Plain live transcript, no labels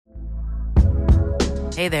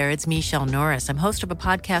Hey there, it's Michelle Norris. I'm host of a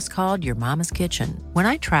podcast called Your Mama's Kitchen. When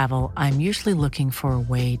I travel, I'm usually looking for a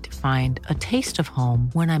way to find a taste of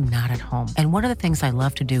home when I'm not at home. And one of the things I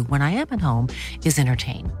love to do when I am at home is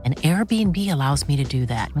entertain. And Airbnb allows me to do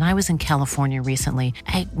that. When I was in California recently,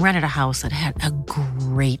 I rented a house that had a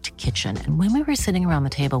great kitchen. And when we were sitting around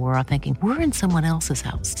the table, we were all thinking, we're in someone else's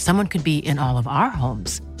house. Someone could be in all of our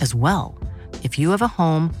homes as well. If you have a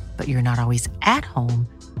home, but you're not always at home,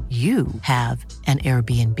 you have an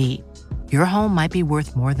Airbnb. Your home might be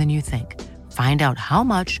worth more than you think. Find out how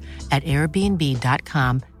much at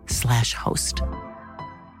airbnb.com/host.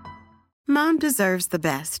 Mom deserves the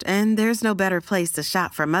best, and there's no better place to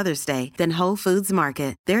shop for Mother's Day than Whole Foods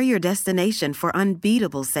Market. They're your destination for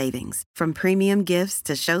unbeatable savings, from premium gifts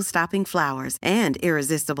to show-stopping flowers and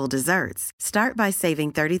irresistible desserts. Start by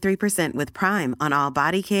saving 33% with Prime on all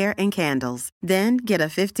body care and candles. Then get a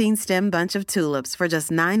 15-stem bunch of tulips for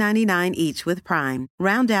just $9.99 each with Prime.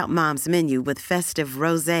 Round out Mom's menu with festive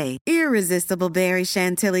rosé, irresistible berry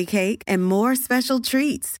chantilly cake, and more special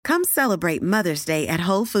treats. Come celebrate Mother's Day at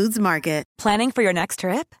Whole Foods Market. Planning for your next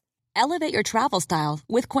trip? Elevate your travel style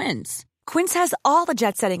with Quince. Quince has all the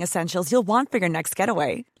jet-setting essentials you'll want for your next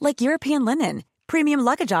getaway, like European linen, premium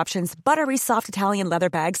luggage options, buttery soft Italian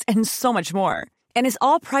leather bags, and so much more. And is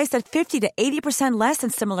all priced at 50 to 80% less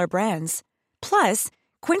than similar brands. Plus,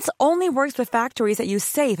 Quince only works with factories that use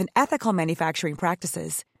safe and ethical manufacturing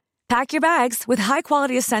practices. Pack your bags with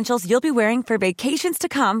high-quality essentials you'll be wearing for vacations to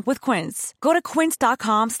come with Quince. Go to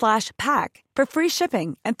quince.com/pack for free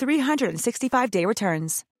shipping and 365-day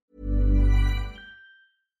returns.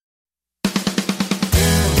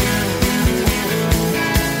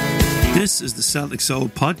 This is the Celtic Soul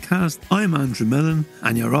Podcast. I'm Andrew Millen,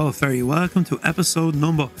 and you're all very welcome to episode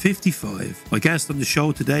number 55. My guest on the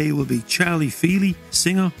show today will be Charlie Feely,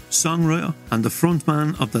 singer, songwriter, and the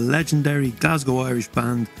frontman of the legendary Glasgow Irish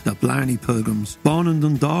band, the Blarney Pilgrims. Born in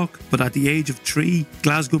Dundalk, but at the age of 3,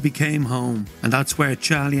 Glasgow became home, and that's where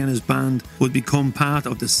Charlie and his band would become part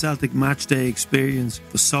of the Celtic matchday experience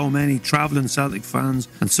for so many travelling Celtic fans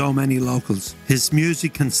and so many locals. His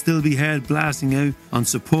music can still be heard blasting out on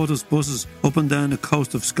supporters' buses up and down the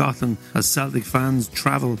coast of Scotland as Celtic fans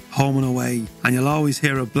travel home and away, and you'll always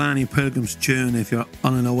hear a Blarney Pilgrims tune if you're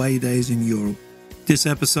on an away days in Europe. This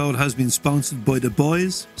episode has been sponsored by The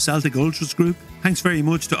Boys, Celtic Ultras Group. Thanks very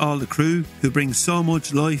much to all the crew who bring so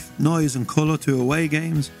much life, noise and colour to away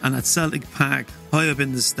games, and at Celtic Park, high up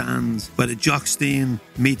in the stands, where the Jock Stein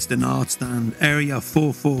meets the North Stand, area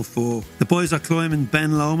 444. The boys are climbing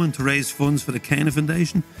Ben Lomond to raise funds for the Cana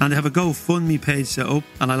Foundation, and they have a GoFundMe page set up,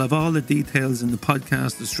 and I'll have all the details in the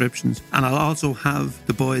podcast descriptions, and I'll also have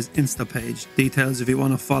the boys' Insta page details if you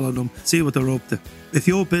want to follow them, see what they're up to. If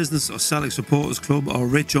your business or Celtic Supporters Club or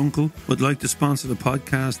rich uncle would like to sponsor the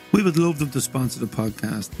podcast, we would love them to sponsor the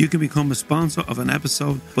podcast. You can become a sponsor of an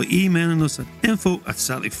episode by emailing us at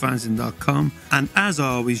info@celticfanzine.com, and as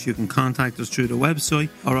always, you can contact us through the website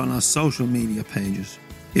or on our social media pages.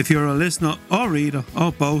 If you're a listener or reader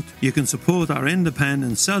or both, you can support our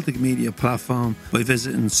independent Celtic media platform by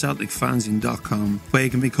visiting CelticFanzine.com, where you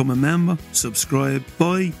can become a member, subscribe,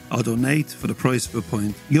 buy or donate for the price of a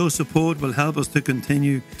pint. Your support will help us to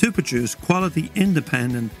continue to produce quality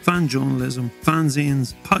independent fan journalism,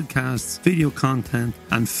 fanzines, podcasts, video content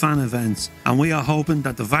and fan events. And we are hoping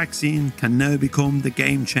that the vaccine can now become the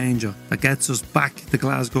game changer that gets us back to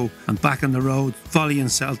Glasgow and back on the road following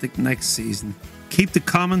Celtic next season. Keep the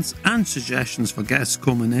comments and suggestions for guests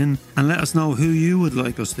coming in, and let us know who you would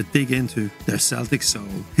like us to dig into their Celtic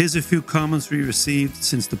soul. Here's a few comments we received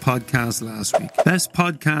since the podcast last week. Best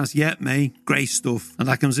podcast yet, mate. Great stuff. And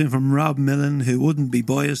that comes in from Rob Millen, who wouldn't be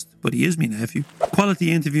biased, but he is me nephew.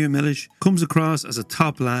 Quality interview, Millish. Comes across as a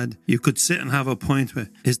top lad you could sit and have a pint with.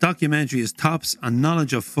 His documentary is tops, and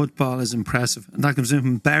knowledge of football is impressive. And that comes in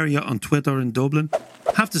from Barry on Twitter in Dublin.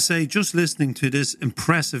 Have to say, just listening to this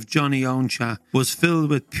impressive Johnny Owen chat was filled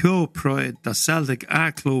with pure pride that Celtic,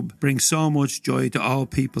 our club, brings so much joy to all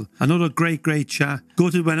people. Another great chat.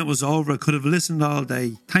 Gutted when it was over. I could have listened all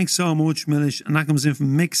day. Thanks so much, Millish. And that comes in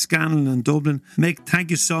from Mick Scanlon in Dublin. Mick,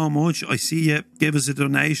 thank you so much. I see you give us a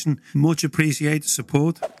donation. Much appreciate the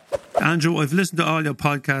support. Andrew, I've listened to all your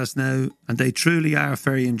podcasts now, and they truly are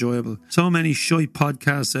very enjoyable. So many shite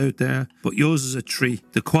podcasts out there, but yours is a treat.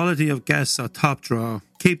 The quality of guests are top draw.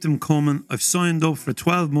 Keep them coming. I've signed up for a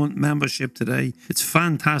 12-month membership today. It's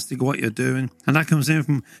fantastic what you're doing. And that comes in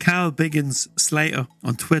from Carl Biggins Slater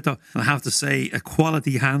on Twitter. And I have to say, a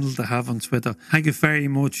quality handle to have on Twitter. Thank you very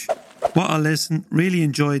much. What a listen. Really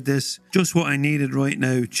enjoyed this. Just what I needed right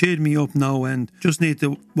now. Cheered me up no end. Just need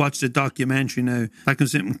to watch the documentary now. That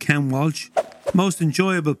comes in from Ken Walsh. Most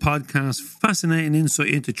enjoyable podcast, fascinating insight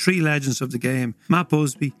into three legends of the game, Matt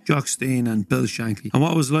Busby, Jock Stein and Bill Shankly, and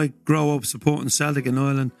what it was like grow up supporting Celtic in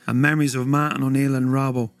Ireland, and memories of Martin O'Neill and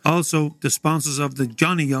Robbo. Also, the sponsors of the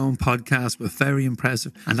Johnny Owen podcast were very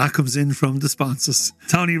impressive, and that comes in from the sponsors,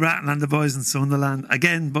 Tony Ratton and the boys in Sunderland.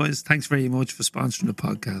 Again, boys, thanks very much for sponsoring the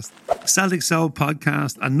podcast. Celtic Soul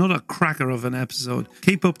podcast, another cracker of an episode.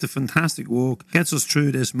 Keep up the fantastic work, gets us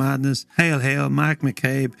through this madness. Hail, Mark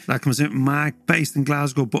McCabe. That comes in from Mark, based in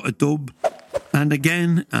Glasgow, but a dub. And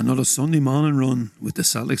again, another Sunday morning run with the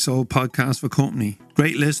Celtic Soul podcast for company.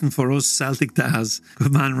 Great listen for us Celtic dads.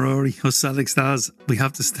 Good man Rory, us Celtic stars, we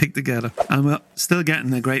have to stick together. And we're still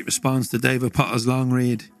getting a great response to David Potter's long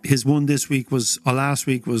read. His one last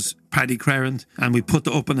week was Paddy Crerand, and we put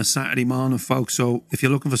it up on a Saturday morning, folks. So if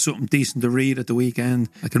you're looking for something decent to read at the weekend,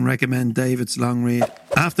 I can recommend David's long read.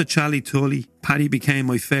 After Charlie Tully, Paddy became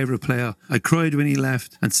my favourite player. I cried when he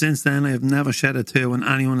left, and since then I have never shed a tear when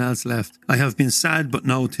anyone else left. I have been sad but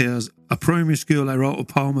no tears. At primary school I wrote a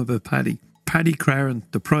poem about Paddy. Paddy Crerand,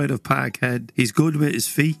 the pride of Parkhead. He's good with his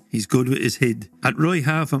feet, he's good with his head. At right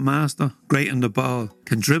half a master, great on the ball.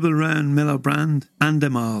 Can dribble round Miller Brand and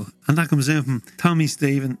them all. And that comes in from Tommy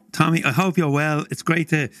Stephen. Tommy, I hope you're well. It's great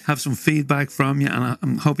to have some feedback from you, and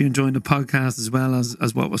I hope you're enjoying the podcast as well as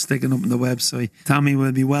what we're sticking up on the website. Tommy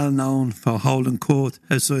will be well known for holding court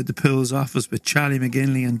outside the Pool's office with Charlie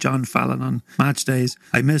McGinley and John Fallon on match days.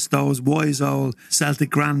 I miss those wise old Celtic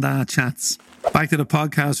grandad chats. Back to the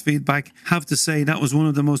podcast feedback. Have to say that was one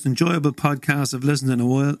of the most enjoyable podcasts I've listened to in a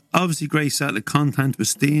while. Obviously great Celtic content with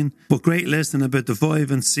Steen, but great listening about the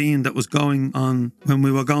vibe and scene that was going on when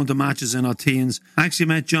we were going to matches in our teens. I actually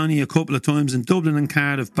met Johnny a couple of times in Dublin and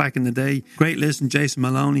Cardiff back in the day. Great listen, Jason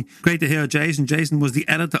Maloney. Great to hear Jason. Jason was the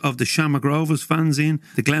editor of the Shamrock Rovers fanzine,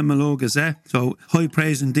 the Glenmalure Gazette. So high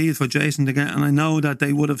praise indeed for Jason again. And I know that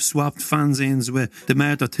they would have swapped fanzines with the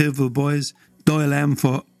Merthyr Tydfil boys. Doyle M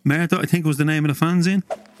for Merthyr, I think was the name of the fanzine.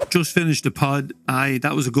 Just finished the pod. Aye,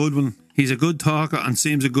 that was a good one. He's a good talker and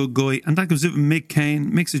seems a good guy. And that comes in from Mick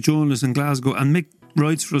Kane. Mick's a journalist in Glasgow, and Mick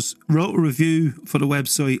writes for us, wrote a review for the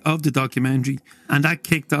website of the documentary, and that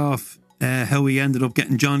kicked off how we ended up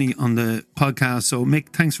getting Johnny on the podcast. So Mick,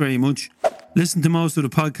 thanks very much. Listened to most of the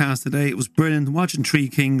podcast today. It was brilliant. Watching Three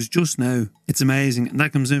Kings just now, it's amazing. And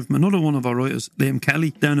that comes in from another one of our writers, Liam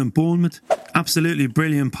Kelly, down in Bournemouth. Absolutely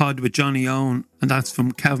brilliant pod with Johnny Owen, and that's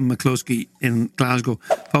from Kevin McCluskey in Glasgow.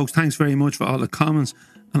 Folks, thanks very much for all the comments.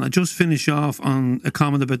 And I just finish off on a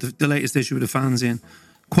comment about the latest issue of the fanzine.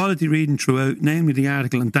 Quality reading throughout, namely the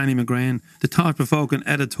article on Danny McGrain, the thought-provoking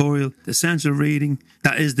editorial, the essential reading,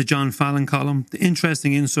 that is the John Fallon column, the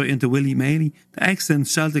interesting insight into Willie Maley, the excellent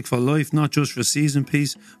Celtic for Life, not just for a season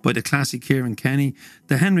piece, by the classic Kieran Kenny,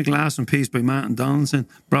 the Henrik Larsson piece by Martin Donaldson,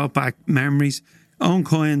 brought back memories, Owen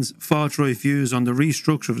Coyne's forthright views on the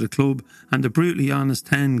restructure of the club, and the brutally honest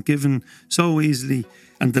 10 given so easily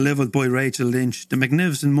and delivered by Rachel Lynch. The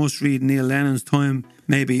magnificent must-read Neil Lennon's Time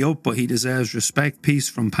may be up, but he deserves respect piece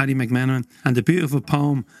from Paddy McMenamin, and the beautiful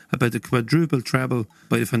poem about the quadruple treble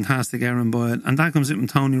by the fantastic Aaron Boyle. And that comes in from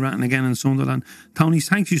Tony Ratton again in Sunderland. Tony,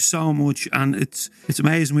 thank you so much, and it's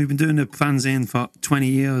amazing. We've been doing the fanzine for 20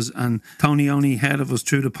 years, and Tony only ahead of us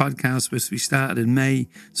through the podcast, which we started in May,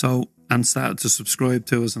 and started to subscribe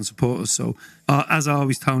to us and support us. So as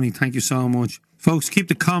always, Tony, thank you so much. Folks, keep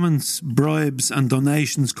the comments, bribes and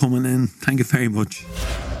donations coming in. Thank you very much.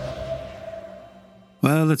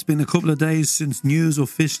 Well, it's been a couple of days since news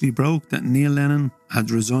officially broke that Neil Lennon had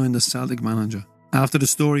resigned as Celtic manager. After the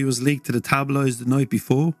story was leaked to the tabloids the night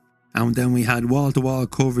before, and then we had wall-to-wall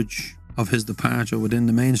coverage of his departure within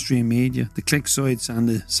the mainstream media, the click sites and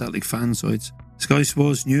the Celtic fan sites. Sky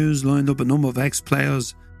Sports News lined up a number of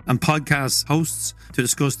ex-players and podcast hosts to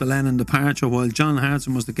discuss the Lennon departure, while John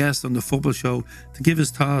Hartson was the guest on the football show to give his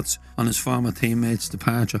thoughts on his former teammates'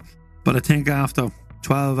 departure. But I think after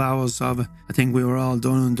 12 hours of it, I think we were all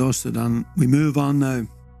done and dusted, and we move on now.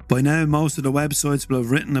 By now, most of the websites will have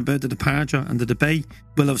written about the departure, and the debate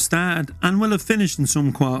will have started and will have finished in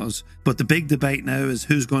some quarters. But the big debate now is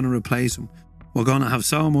who's going to replace him. We're going to have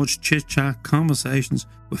so much chit-chat, conversations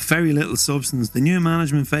with very little substance. The new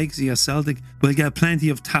management vacancy at Celtic will get plenty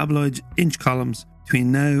of tabloid inch columns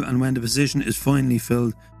between now and when the position is finally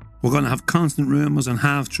filled. We're going to have constant rumours and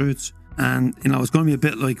half-truths. And, it's going to be a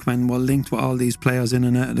bit like when we're linked with all these players in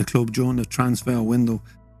and out of the club during the transfer window.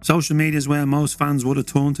 Social media is where most fans would have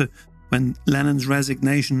turned to when Lennon's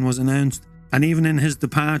resignation was announced. And even in his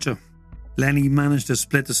departure, Lenny managed to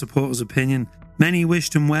split the supporters' opinion. Many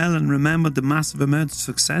wished him well and remembered the massive amount of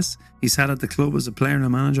success he's had at the club as a player and a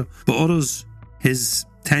manager. But others, his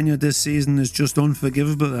tenure this season is just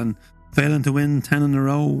unforgivable, and failing to win 10 in a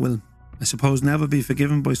row will I suppose never be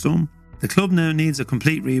forgiven by some. The club now needs a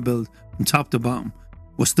complete rebuild from top to bottom.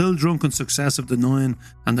 We're still drunk on success of the 9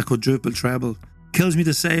 and the quadruple treble. Kills me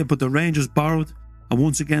to say it, but the Rangers borrowed and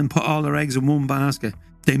once again put all their eggs in one basket.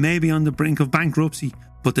 They may be on the brink of bankruptcy,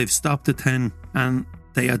 but they've stopped at 10 and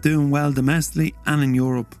they are doing well domestically and in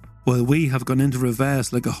Europe, while we have gone into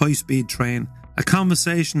reverse like a high-speed train. A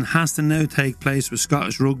conversation has to now take place with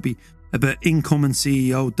Scottish Rugby about incoming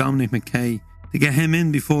CEO Dominic McKay to get him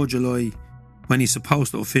in before July, when he's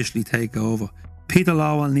supposed to officially take over. Peter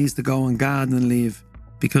Lawwell needs to go on garden leave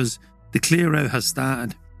because the clear out has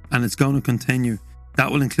started and it's going to continue.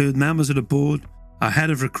 That will include members of the board, our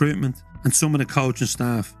head of recruitment and some of the coaching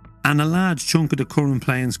staff, and a large chunk of the current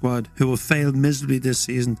playing squad who have failed miserably this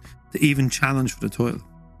season to even challenge for the title.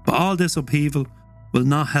 But all this upheaval will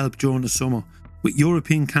not help during the summer, with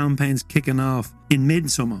European campaigns kicking off in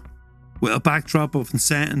midsummer, with a backdrop of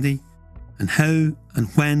uncertainty and how and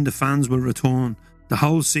when the fans will return. The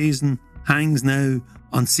whole season hangs now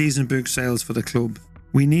on season book sales for the club.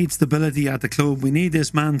 We need stability at the club. We need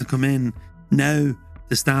this man to come in now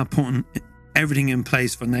to start putting everything in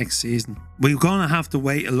place for next season. We're going to have to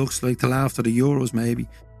wait, it looks like, till after the Euros maybe,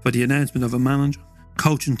 for the announcement of a manager,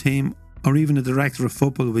 coaching team, or even a director of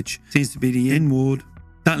football, which seems to be the in word.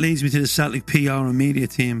 That leads me to the Celtic PR and media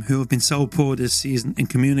team, who have been so poor this season in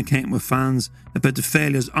communicating with fans about the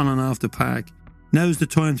failures on and off the park. Now's the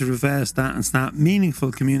time to reverse that and start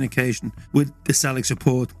meaningful communication with the Celtic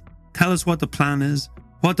support. Tell us what the plan is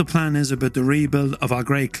about the rebuild of our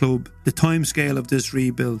great club, the timescale of this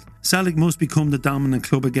rebuild. Celtic must become the dominant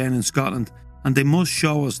club again in Scotland, and they must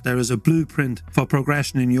show us there is a blueprint for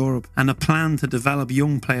progression in Europe and a plan to develop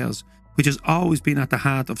young players, which has always been at the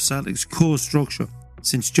heart of Celtic's core structure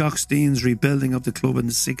since Jock Stein's rebuilding of the club in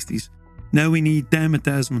the 60s. Now we need Dermot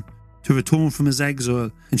Desmond to return from his exile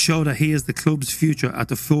and show that he is the club's future at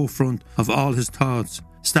the forefront of all his thoughts,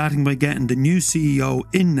 starting by getting the new CEO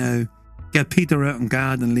in now, get Peter out on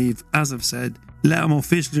garden leave, as I've said, let him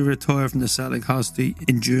officially retire from the Celtic hostility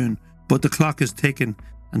in June. But the clock is ticking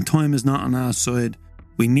and time is not on our side.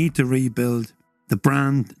 We need to rebuild the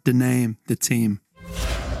brand, the name, the team.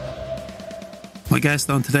 My guest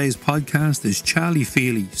on today's podcast is Charlie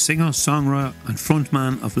Feely, singer, songwriter and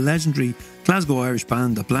frontman of legendary Glasgow Irish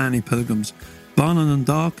band the Blarney Pilgrims. Born in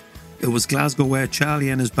Dundalk, it was Glasgow where Charlie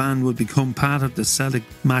and his band would become part of the Celtic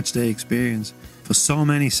matchday experience for so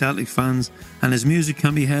many Celtic fans, and his music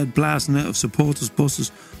can be heard blasting out of supporters'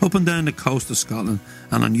 buses up and down the coast of Scotland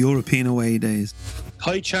and on European away days.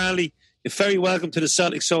 Hi Charlie, you're very welcome to the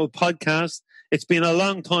Celtic Soul podcast. It's been a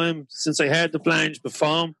long time since I heard the Blanche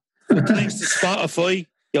perform. But thanks to Spotify,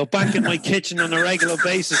 you're back in my kitchen on a regular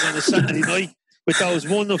basis on a Saturday night with those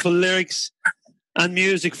wonderful lyrics and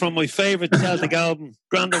music from my favourite Celtic album,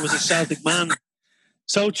 Granda Was a Celtic Man.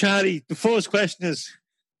 So, Charlie, the first question is,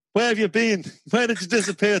 where have you been? Where did you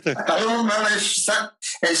disappear to? Hello, Milish.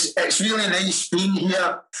 It's really nice being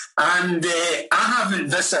here. And I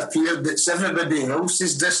haven't disappeared. It's everybody else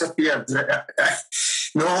has disappeared.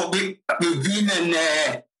 No, we've been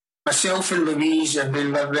in... Myself and Louise have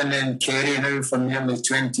been living in Kerry now for nearly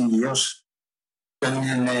 20 years. Been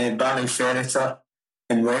in Ballyferriter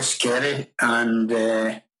in West Kerry, and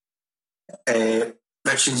which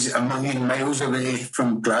is 1,000,000 miles away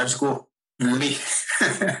from Glasgow, really.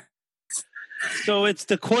 So it's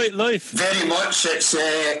the quiet life. Very much. It's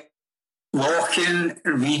walking,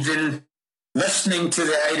 reading, listening to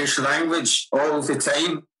the Irish language all the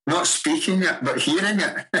time. Not speaking it, but hearing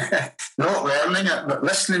it. Not learning it, but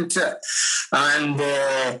listening to it. And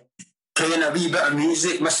playing a wee bit of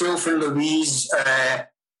music. Myself and Louise have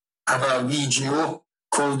a wee duo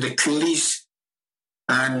called the Coolies.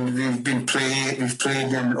 And we've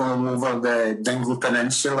played in all over the Dingle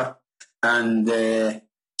Peninsula and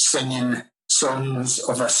singing songs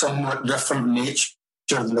of a somewhat different nature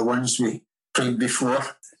than the ones we played before.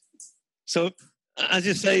 So, as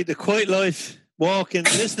you say, the quiet life, walking,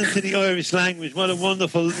 listening to the Irish language, what a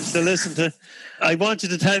wonderful thing to listen to. I want you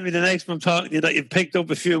to tell me the next time I'm talking to you that you've picked up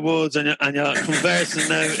a few words and you're conversing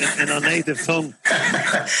now in our native tongue.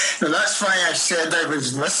 Well, that's why I said I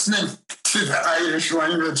was listening to the Irish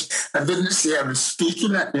language. I didn't say I was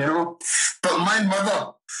speaking it, you know. But my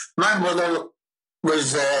mother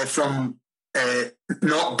was from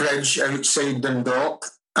Knockbridge outside Dundalk,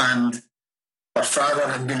 and her father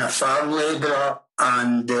had been a farm labourer,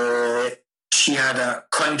 and she had a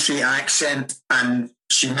country accent, and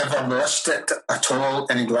she never lost it at all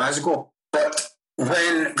in Glasgow. But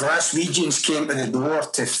when Glaswegians came to the door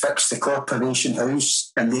to fix the Corporation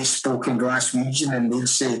House, and they spoke in Glaswegian, and they'd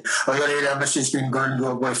say, "Oh, your area, this has been going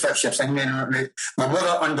to go fix your thing." My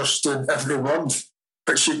mother understood every word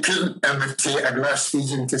but she couldn't imitate a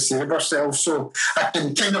Glaswegian to save herself. So I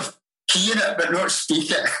can kind of hear it, but not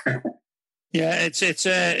speak it. Yeah, it's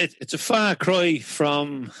a far cry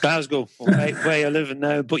from Glasgow, where you're living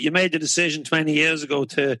now. But you made the decision 20 years ago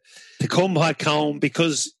to come back home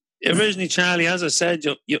because originally, Charlie, as I said,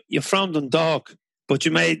 you're from Dundalk, but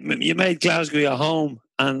you made Glasgow your home.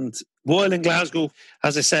 And while in Glasgow,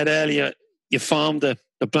 as I said earlier, you formed the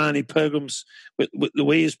Blarney Pilgrims with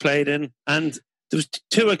Louise played in, and there was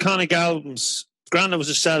two iconic albums. Granda Was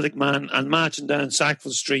a Celtic Man and Marching Down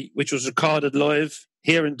Sackville Street, which was recorded live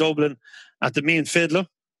here in Dublin at the Mean Fiddler.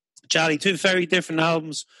 Charlie, two very different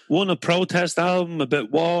albums. One a protest album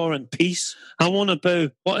about war and peace, and one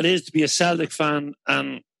about what it is to be a Celtic fan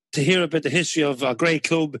and to hear about the history of a great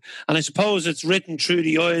club. And I suppose it's written through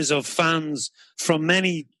the eyes of fans from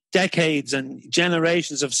many decades and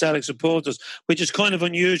generations of Celtic supporters, which is kind of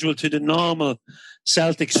unusual to the normal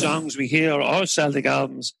Celtic songs we hear or Celtic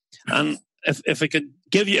albums. And if I could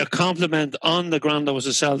give you a compliment on the Granda Was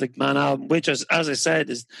a Celtic Man album, which, as I said,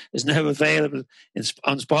 is now available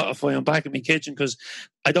on Spotify and Back in My Kitchen, because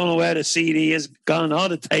I don't know where the CD is gone, all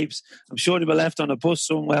the tapes. I'm sure they were left on a bus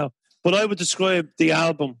somewhere. But I would describe the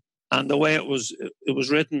album and the way it was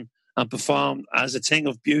written and performed as a thing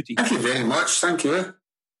of beauty. Thank you very much. Thank you.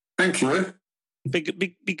 Thank you.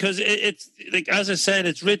 Because it's like, as I said,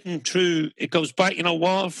 it's written through. It goes back,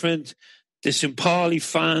 Waterford, the St. Pauli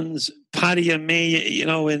fans, Paddy and me,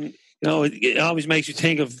 and it always makes you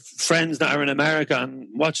think of friends that are in America and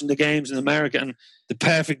watching the games in America and the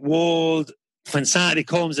perfect world. When Saturday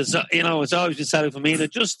comes, it's always been Saturday for me. They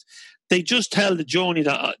just tell the journey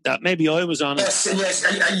that maybe I was on. Yes.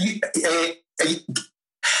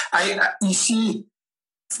 You see,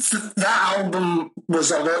 that album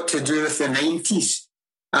was a lot to do with the 90s,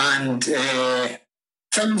 and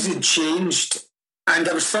things had changed. And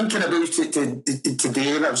I was thinking about it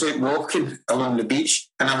today. I was out walking along the beach,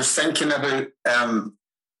 and I was thinking about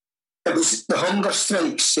it was the hunger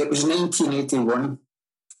strikes. It was 1981.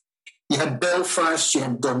 You had Belfast, you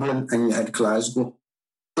had Dublin, and you had Glasgow.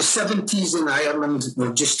 The 70s in Ireland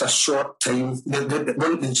were just a short time.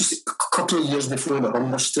 Just a couple of years before the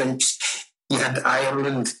hunger strikes, you had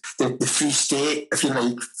Ireland, the Free State, if you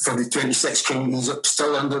like, for the 26 counties,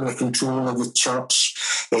 still under the control of the church,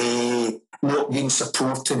 not being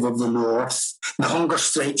supportive of the North. The hunger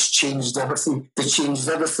strikes changed everything. They changed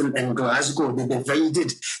everything in Glasgow. They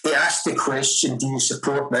divided. They asked the question, do you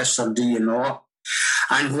support this or do you not?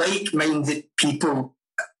 And like-minded people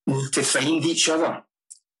need to find each other.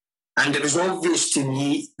 And it was obvious to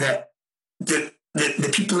me that the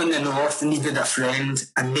people in the North needed a friend,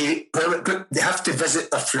 and they have to visit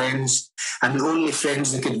their friends, and the only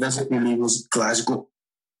friends they could visit really was Glasgow,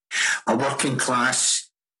 a working class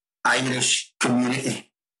Irish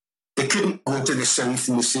community. They couldn't go to the South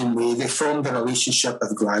in the same way. They formed a relationship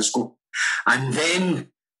with Glasgow. And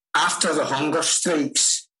then after the hunger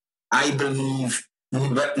strikes, I believe we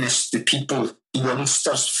witnessed the people,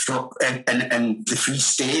 youngsters in the Free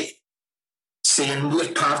State, saying,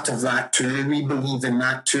 we're part of that too, we believe in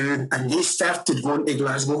that too. And they started going to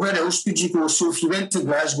Glasgow. Where else would you go? So if you went to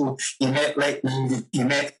Glasgow, you met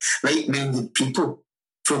like-minded people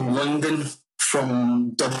from London,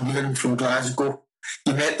 from Dublin, from Glasgow.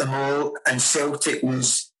 You met them all, and Celtic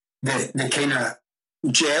was the kind of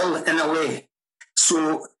gel in a way.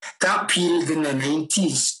 So that period in the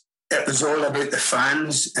 90s, it was all about the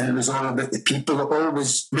fans, and it was all about the people.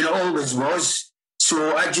 It always was.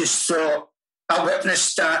 So I just thought, I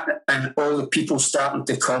witnessed that, and all the people starting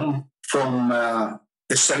to come from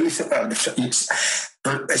the south.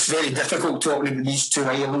 But it's very difficult talking about these two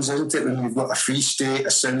islands, isn't it? When you've got a Free State, a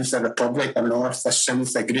South, a Republic, a North, a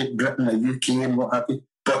South, a Great Britain, a UK, and what have you.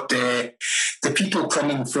 But the people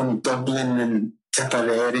coming from Dublin and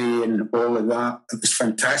Tipperary and all of that, it was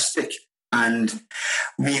fantastic. And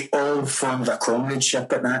we all formed a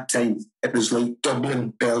comradeship at that time. It was like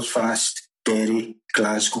Dublin, Belfast, Derry,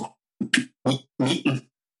 Glasgow, meeting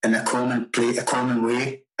in a common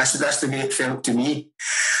way. That's the way it felt to me.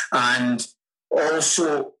 And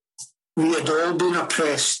also, we had all been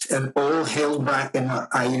oppressed and all held back in our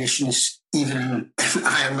Irishness, even in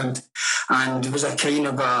Ireland. And it was a kind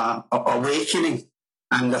of a awakening.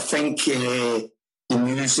 And I think the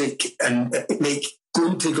music and like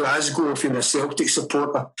going to Glasgow, if you're a Celtic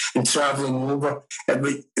supporter and travelling over,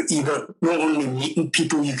 you were not only meeting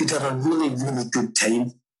people, you could have a really, really good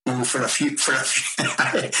time. For a few,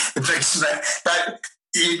 the big that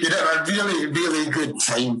you could have a really, really good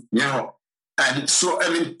time, And so, I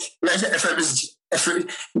mean,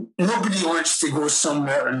 nobody wants to go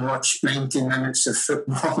somewhere and watch 90 minutes of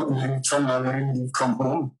football and then turn around and come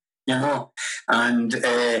home, you know. And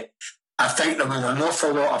I think there was an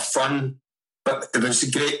awful lot of fun, but there was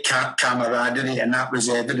a great camaraderie, and that was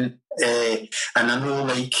evident. And I know,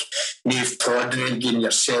 like, Niamh Padraig and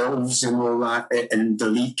yourselves and all that, and the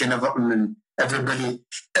league and everything, and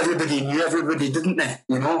everybody knew everybody, didn't they,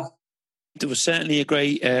 you know? There was certainly a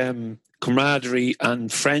great camaraderie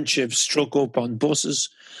and friendship struck up on buses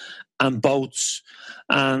and boats.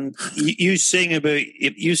 And you sing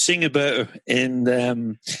about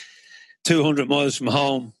in 200 Miles From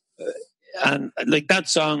Home, and like that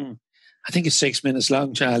song, I think it's 6 minutes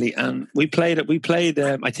long, Charlie. And we played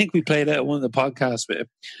it. I think we played it at one of the podcasts with it.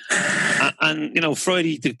 And you know,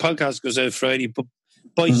 Friday, the podcast goes out Friday, but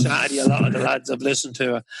by Saturday, a lot of the lads have listened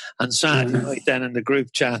to it. And Saturday night, then in the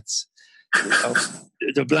group chats, you know,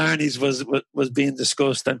 the Blarneys was being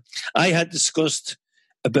discussed, and I had discussed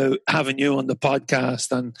about having you on the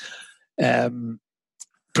podcast and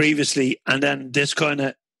previously, and then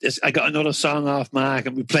I got another song off Mark,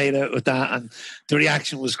 and we played out with that, and the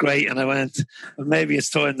reaction was great. And I went, well, maybe it's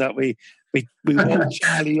time that we woke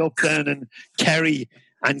Charlie up down in Kerry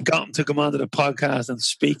and got him to come onto the podcast and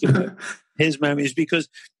speak about his memories, because,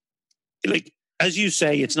 like, as you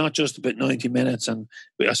say, it's not just about 90 minutes, and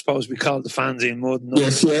I suppose we call the fanzine more than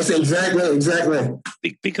yes, exactly.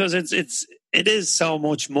 Because it is so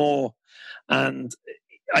much more. And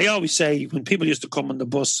I always say, when people used to come on the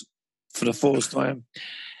bus for the first time,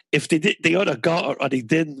 if they did, they either got it or they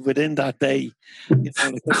didn't within that day. You know,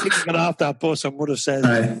 if they didn't get off that bus, I would have said,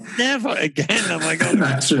 never again. I'm like, oh,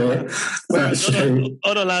 that's right.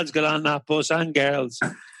 Other lads got on that bus, and girls.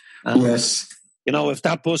 And, yes. You know, if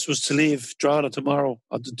that bus was to leave Drogheda tomorrow,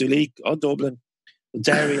 or to Duleek, or Dublin, or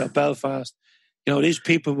Derry, or Belfast, you know, these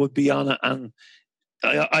people would be on it. And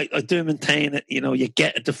I do maintain it, you know, you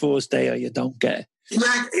get it the first day or you don't get it.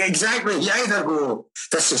 Yeah, exactly. You either go,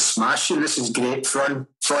 this is smashing, this is great fun,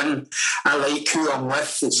 I like who I'm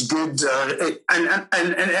with, it's good, and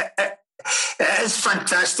it is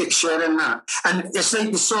fantastic sharing that. And it's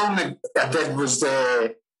like the song that I did was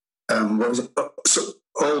the, what was it? So,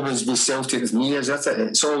 Always Be Celtic With Me, is that it?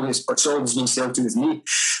 It's always been Celtic with me.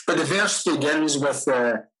 But the verse begins with,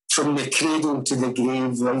 from the cradle to the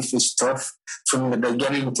grave, life is tough. From the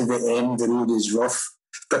beginning to the end, the road is rough.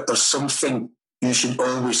 But there's something you should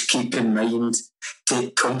always keep in mind.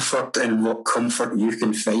 Take comfort in what comfort you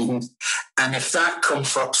can find. And if that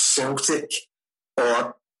comfort's Celtic,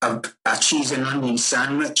 or a cheese and onion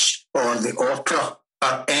sandwich, or the opera,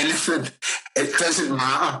 or anything, it doesn't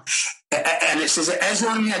matter. And it says it is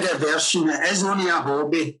only a diversion, it is only a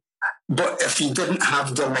hobby. But if you didn't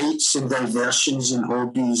have delights and diversions and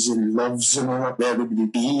hobbies and loves and all that, where would we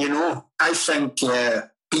be, you know? I think,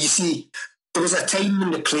 but you see, there was a time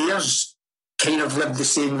when the players kind of lived the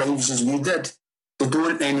same lives as we did. They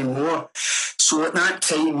don't anymore. So at that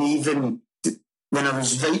time, even when I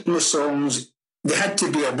was writing the songs, they had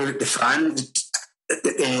to be about the fans.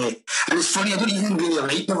 And it's funny, I don't even really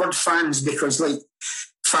like the word fans, because, like,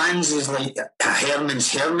 fans is like a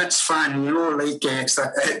Herman's Hermits fan, you know, like it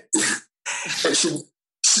should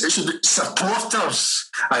be supporters.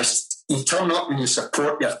 You turn up and you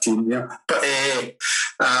support your team, yeah. But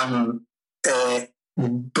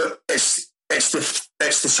it's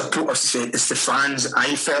the supporters, it's the fans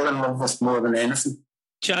I fell in love with more than anything.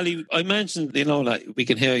 Charlie, I mentioned, you know, like we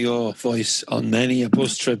can hear your voice on many a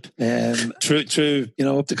bus trip through, you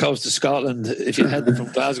know, up the coast of Scotland, if you're heading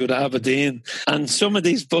from Glasgow to Aberdeen. And some of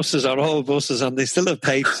these buses are old buses and they still have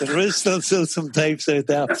tapes, and there is still some tapes out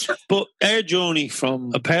there. But our journey,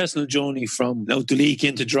 a personal journey from, you know, Duleek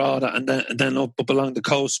into Drogheda and then up along the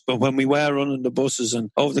coast, but when we were running the buses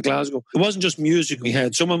and over to Glasgow, it wasn't just music we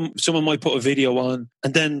heard. Someone might put a video on,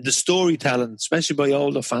 and then the storytelling, especially by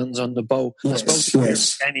older fans on the boat.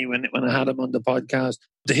 Yes. Kenny when I had him on the podcast,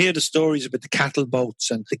 to hear the stories about the cattle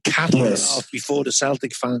boats and the cattle off before the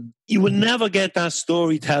Celtic fan. You would never get that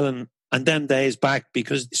storytelling and them days back,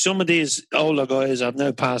 because some of these older guys have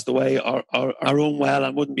now passed away or are unwell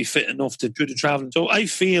and wouldn't be fit enough to do the travelling. So I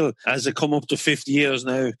feel, as I come up to 50 years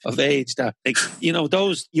now of age, that, like, you know,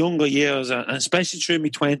 those younger years, and especially through my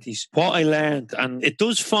 20s, what I learned, and it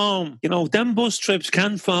does form, you know, them bus trips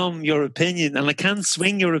can form your opinion, and it can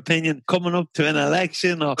swing your opinion coming up to an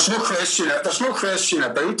election. Or... There's no question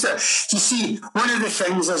about it. You see, one of the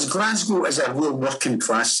things is Glasgow is a real working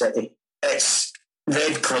class city. It's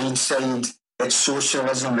Red Clydeside, it's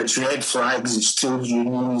socialism, it's red flags, it's trade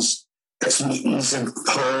unions, it's meetings and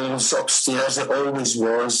halls upstairs, it always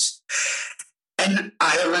was. In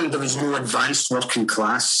Ireland, there was no advanced working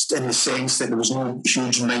class, in the sense that there was no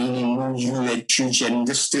huge mining, no huge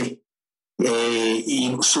industry.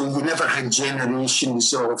 You know, so you never had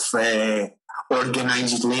generations of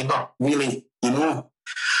organised labour, really, you know.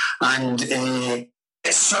 And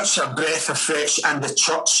it's such a breath of fresh, and the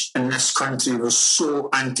church in this country was so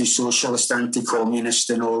anti-socialist, anti-communist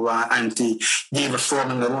and all that, they were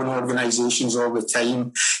forming their own organisations all the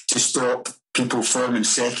time to stop people forming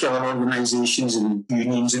secular organisations and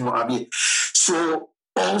unions and what have you. So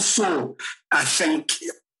also, I think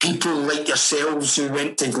people like yourselves who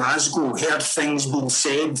went to Glasgow heard things being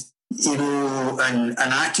said, you know, and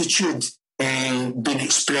an attitude being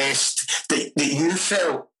expressed that you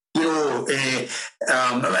felt, you know,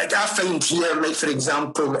 like I find here, like for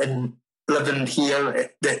example, in living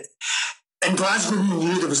here, that in Glasgow we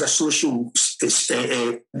knew there was a social,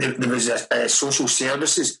 social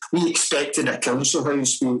services. We expected a council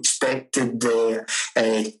house. We expected to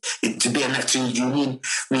be in a trade union.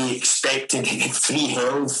 We expected free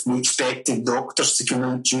health. We expected doctors to come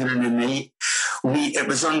out during the night. It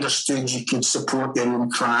was understood you could support your own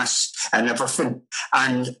class and everything.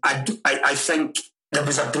 And I think there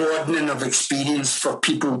was a broadening of experience for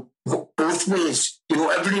people both ways, you know,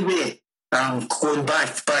 every way. Going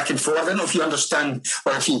back and forth. I don't know if you understand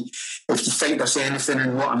or if you think there's anything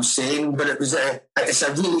in what I'm saying, but it's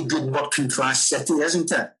a really good working class city, isn't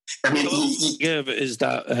it? I mean, is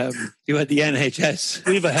that you had the NHS.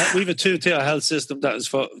 We've a two-tier health system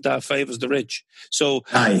that favours the rich. So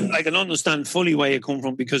I can understand fully where you come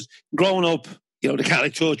from, because growing up, you know, the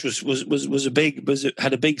Catholic Church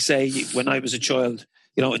had a big say when I was a child.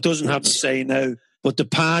 You know, it doesn't have the say now. But the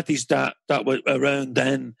parties that were around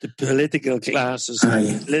then, the political classes,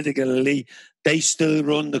 political elite, they still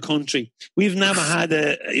run the country. We've never had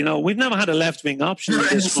a left-wing option in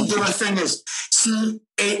this country. The thing is,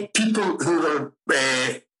 people who were,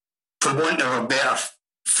 for want of a better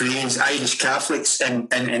phrase, Irish Catholics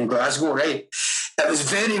in Glasgow, right? It was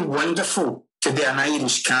very wonderful to be an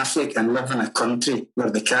Irish Catholic and live in a country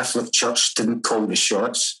where the Catholic Church didn't call the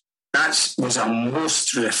shots. That was a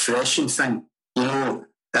most refreshing thing. You know,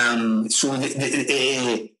 so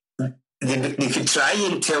they could try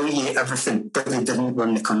and tell you everything, but they didn't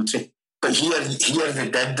run the country. But here they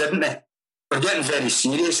did, didn't they? We're getting very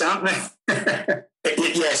serious, aren't we?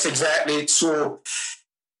 Yes, exactly. So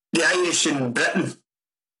the Irish in Britain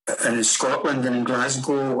and in Scotland and in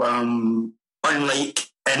Glasgow,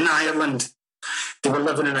 unlike in Ireland, they were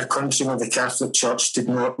living in a country where the Catholic Church did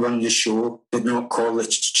not run the show, did not call the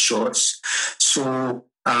shots. So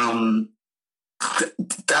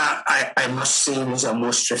that I must say was a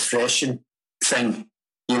most refreshing thing,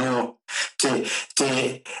 you know, to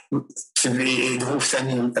be the whole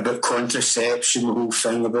thing about contraception, the whole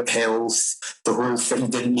thing about health, the whole thing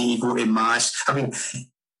didn't need to go to mass. I mean,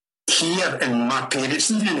 here in my parents,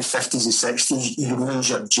 even in the 50s and 60s, you lose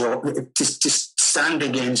your job. To stand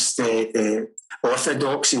against the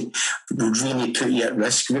orthodoxy would really put you at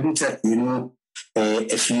risk, wouldn't it? You know,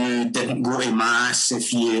 if you didn't go to mass,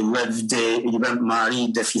 if you lived, you weren't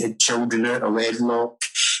married, if you had children out of wedlock,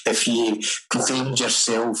 if you proclaimed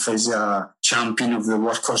yourself as a champion of the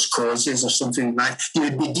workers' causes or something like that, you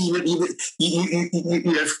would be deemed,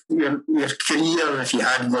 your career, if you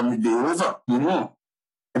had one, would be over, you know.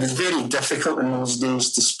 It was very difficult in those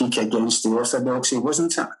days to speak against the orthodoxy,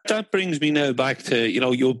 wasn't it? That brings me now back to, you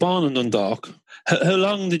know, you were born in Dundalk. How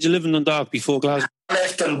long did you live in Dundalk before Glasgow? I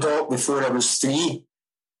left Dundalk before I was 3.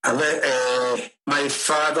 My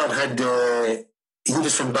father he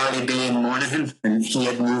was from Ballybay in Monaghan, and he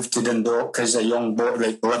had moved to Dundalk as a young boy,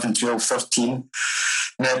 like 11, 12, 13.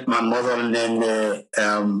 Met my mother, and then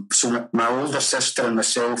so my older sister and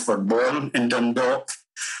myself were born in Dundalk.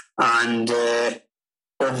 And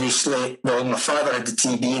obviously, well, my father had the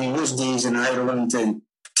TB, and in those days in Ireland, and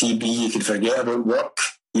TB, you could forget about work.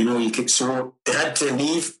 You know, so they had to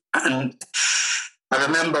leave. And I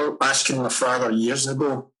remember asking my father years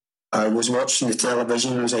ago, I was watching the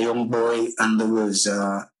television as a young boy, and there was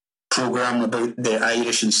a programme about the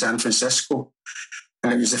Irish in San Francisco.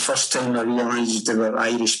 And it was the first time I realised there were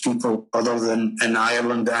Irish people other than in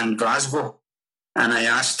Ireland and Glasgow. And I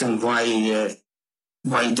asked him why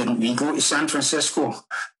didn't we go to San Francisco?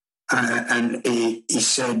 And he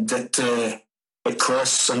said that it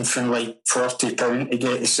costs something like £40 to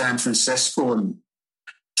get to San Francisco, and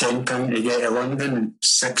 £10 to get to London, and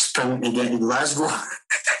 £6 to get to Glasgow.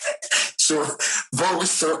 So I've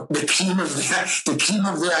always thought the cream of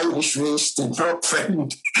the Irish race did not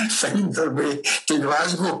find their way to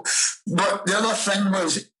Glasgow. But the other thing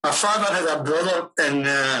was, my father had a brother in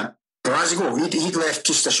Glasgow. He'd left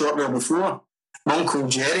just a short while before, Uncle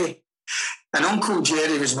Jerry. And Uncle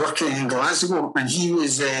Jerry was working in Glasgow, and he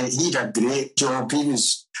had a great job. He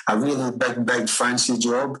was a really big fancy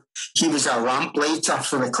job. He was a lamplighter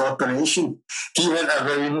for the corporation. He went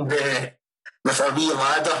around with a wee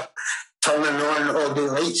ladder, turning on all the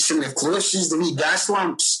lights in the closes, the wee gas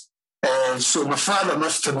lamps. So my father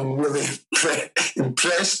must have been really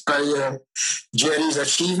impressed by Jerry's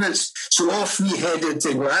achievements. So off we headed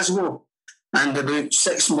to Glasgow, and about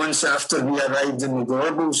 6 months after we arrived in the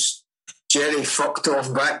Gorbals, Jerry fucked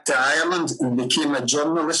off back to Ireland and became a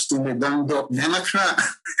journalist in the Dundalk Democrat.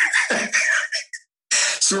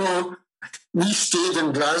 So we stayed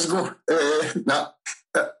in Glasgow, in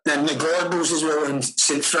the Gorbals as well, in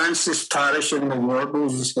St Francis Parish in the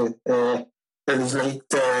Gorbals. It was like,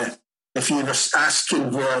 if you were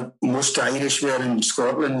asking where most Irish were in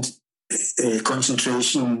Scotland,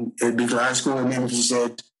 concentration, it'd be Glasgow. And then if you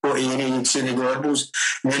said what area, you'd say the Gorbals.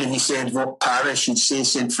 And then if you said what parish, you'd say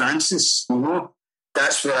St Francis. You know,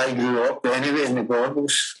 that's where I grew up anyway, in the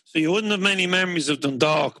Gorbals. So you wouldn't have many memories of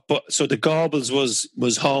Dundalk, but so the Gorbals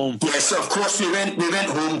was home. Yes, of course we went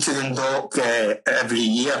home to Dundalk every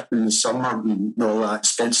year in the summer and all that.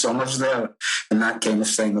 Spent summers there and that kind of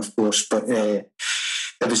thing, of course. But it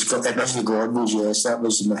was the Gorbals, yes. That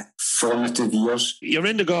was my formative years. You're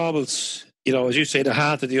in the Gorbals, you know, as you say, the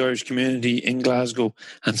heart of the Irish community in Glasgow,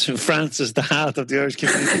 and St Francis, the heart of the Irish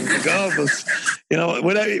community in the Gorbals. You know,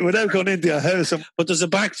 without going into a house. But there's a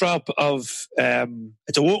backdrop of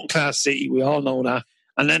it's a working class city. We all know that.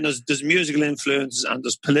 And then there's musical influences and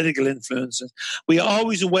there's political influences. Were you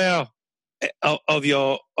always aware of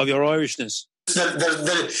your Irishness?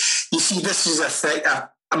 You see, this is a thing.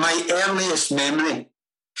 My earliest memory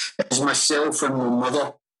is myself and my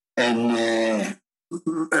mother in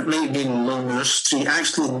it might have been Lower Street. I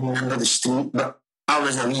actually don't remember the street, but I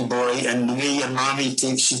was a wee boy, and the way your mommy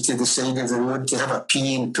takes you to the side of the road to have a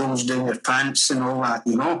pee and pulls down your pants and all that,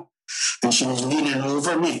 you know. And she was leaning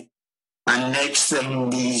over me, and next thing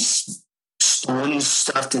these stones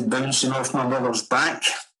started bouncing off my mother's back.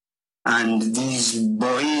 And these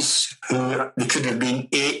boys, who they could have been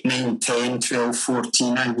 8, 9, 10, 12,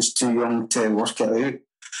 14, I was too young to work it out,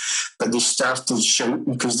 but they started shouting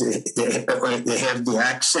because they heard the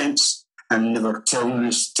accents, and they were telling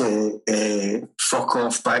us to fuck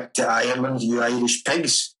off back to Ireland, you Irish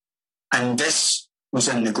pigs. And this was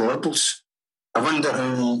in the Gorbals. I wonder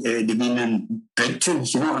how they'd been in Brighton,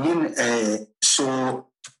 you know what I mean?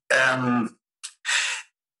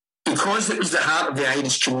 Because it was the heart of the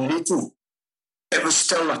Irish community, it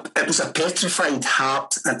was a petrified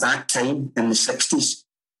heart at that time in the 60s.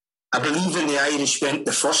 I believe when the Irish went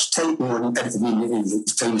the first time, at the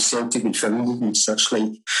time Celtic and founded and such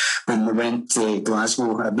like, when they went to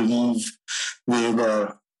Glasgow, I believe they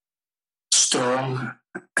were strong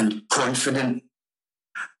and confident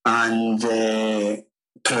and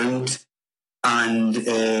proud and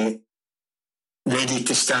ready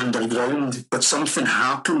to stand their ground. But something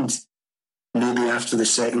happened, maybe after the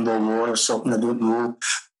Second World War or something, I don't know,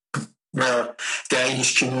 where the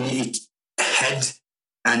Irish community hid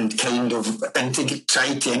and kind of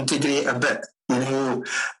tried to integrate a bit, you know,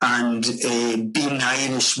 and being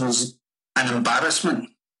Irish was an embarrassment.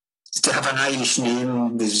 To have an Irish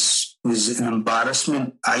name was an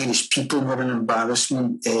embarrassment. Irish people were an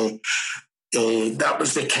embarrassment. That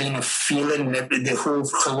was the kind of feeling, the whole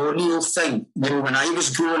colonial thing. You know, when I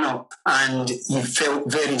was growing up, and you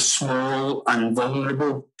felt very small and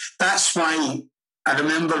vulnerable. That's why I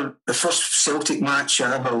remember the first Celtic match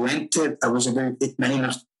I ever went to. I was about 8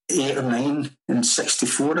 or 9 in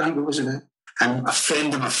 '64, I think it was. And a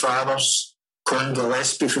friend of my father's, Con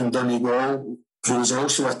Gillespie from Donegal, who was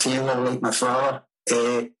also a tailor like my father,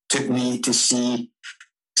 took me to see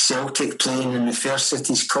Celtic playing in the Fair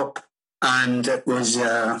Cities Cup. And it was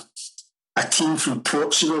a team from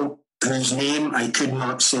Portugal whose name I could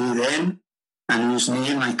not say then and whose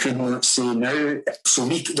name I could not say now. So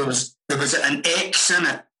there was an X in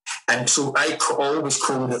it. And so I always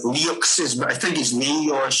called it Leoxes, but I think it's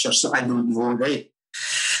Leosh or something, I don't know, right?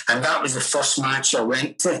 And that was the first match I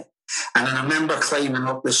went to. And I remember climbing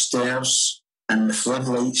up the stairs and the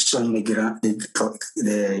floodlights on the ground, in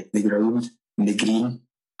the green.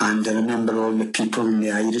 And I remember all the people in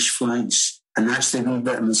the Irish flags. And that's the wee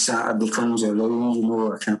bit when Saturday comes around, you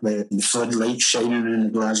know, the floodlights shining in the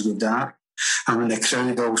Glasgow dark. And when the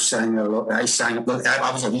crowd all sang a lot, I sang,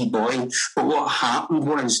 I was a wee boy. But what happened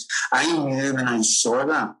was, I knew when I saw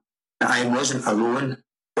that I wasn't alone,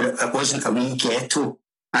 but it wasn't a wee ghetto.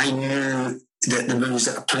 I knew that there was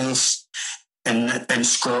a place in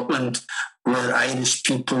Scotland where Irish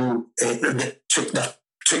people took their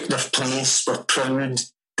place, were proud.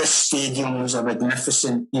 This stadium was a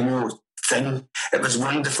magnificent, you know, thing. It was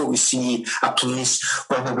wonderful to see a place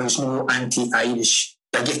where there was no anti-Irish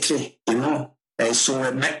bigotry, you know. So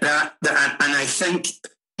admit that, and I think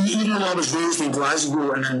even though I was raised in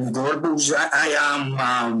Glasgow and in the Gorbals,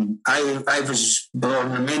 I was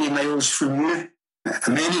born many miles from you.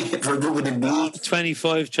 Many, what would it be?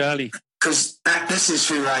 25, Charlie. Because this is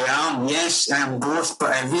who I am. Yes, I am both,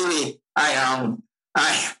 but I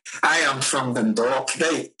am from Dundalk,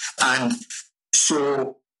 right? And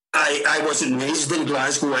so I wasn't raised in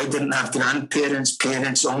Glasgow. I didn't have grandparents,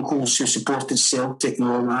 parents, uncles who supported Celtic and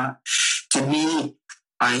all that. To me,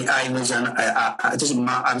 I was it doesn't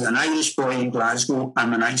matter. I was an Irish boy in Glasgow,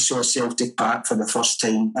 and when I saw Celtic Park for the first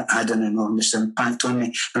time, it had an enormous impact on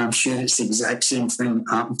me. And I'm sure it's the exact same thing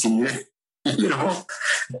happened to you. You know.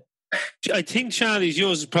 I think, Charlie's,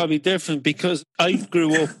 yours is probably different because I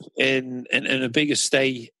grew up in a big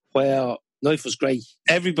estate where life was great.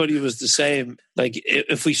 Everybody was the same. Like,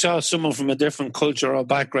 if we saw someone from a different culture or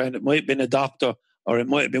background, it might have been a doctor, or it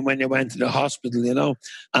might have been when you went to the hospital, you know.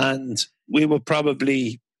 And we were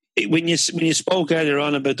probably, when you spoke earlier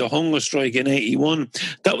on about the hunger strike in 81,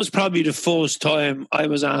 that was probably the first time I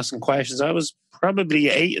was asking questions. I was probably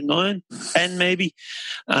 8 and 9, 10 maybe.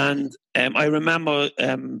 And I remember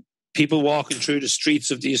people walking through the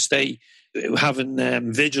streets of the estate having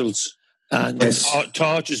vigils and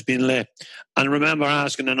torches being lit. And I remember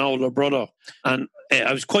asking an older brother, and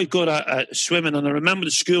I was quite good at swimming, and I remember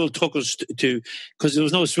the school took us to, because there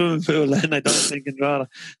was no swimming pool then, I don't think, in Drogheda.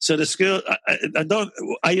 So the school,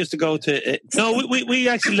 I used to go to, we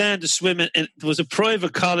actually learned to swim, and it was a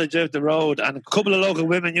private college out the road, and a couple of local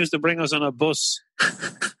women used to bring us on a bus,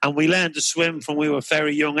 and we learned to swim from we were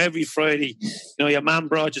very young. Every Friday, you know, your man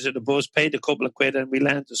brought you to the bus, paid a couple of quid, and we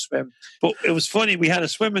learned to swim. But it was funny, we had a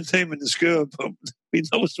swimming team in the school, but we had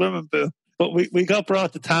no swimming pool. But we got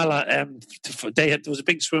brought to Tala. There was a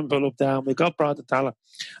big swimming pool up there, and we got brought to Tala.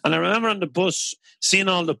 And I remember on the bus seeing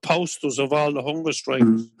all the posters of all the hunger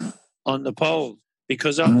strikers on the pole,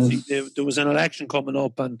 because obviously there was an election coming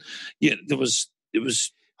up, and it was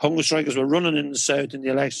hunger strikers were running in the south in the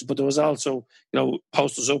elections, but there was also, you know,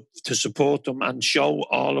 posters up to support them and show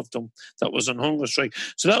all of them that was on hunger strike.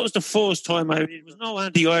 So that was the first time there was no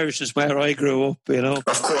anti-Irishness where I grew up, you know.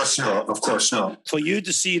 Of course not. For you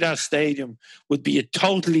to see that stadium would be a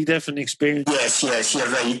totally different experience. Yes, you're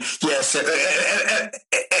right. Yes,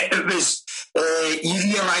 it was.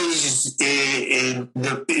 You realise if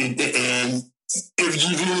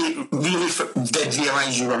you really did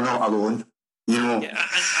realise you were not alone. You know. Yeah,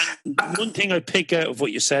 and one thing I pick out of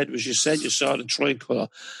what you said was you said you saw the tricolour.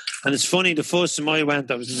 And it's funny, the first time I went,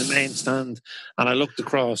 I was in the main stand and I looked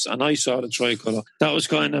across and I saw the tricolour. That was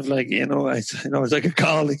kind of like, it was like a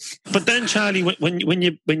calling. But then, Charlie,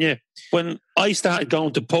 when I started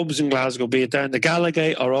going to pubs in Glasgow, be it down the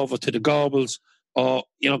Gallagate or over to the Gorbals, or,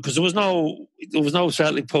 you know, because there was no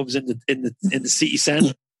Celtic pubs in the city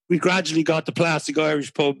centre. We gradually got the plastic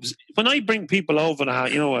Irish pubs. When I bring people over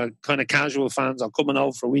that, you know, kind of casual fans are coming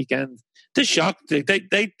over for a weekend, they're shocked.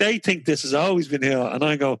 They think this has always been here. And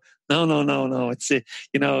I go, no. It's, you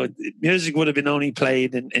know, music would have been only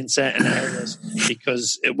played in certain areas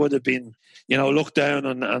because it would have been, you know, looked down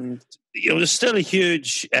on. And, you know, there's still a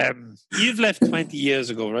huge, you've left 20 years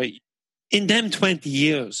ago, right? In them 20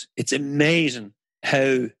 years, it's amazing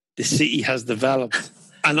how the city has developed.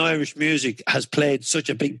 And Irish music has played such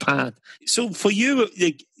a big part. So for you,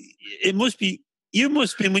 it must be,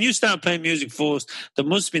 when you start playing music first, there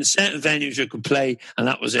must have been certain venues you could play, and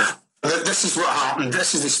that was it. This is what happened.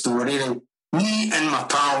 This is the story. Me and my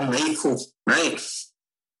pal Michael, right?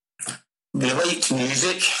 We liked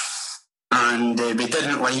music, and we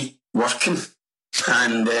didn't like working.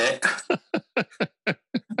 And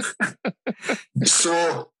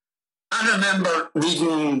so I remember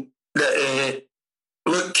reading that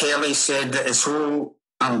Luke Kelly said that his whole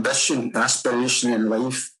aspiration in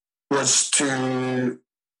life was to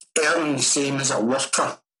earn the same as a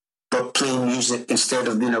worker, but play music instead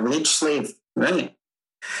of being a wage slave, right?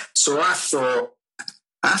 So I thought,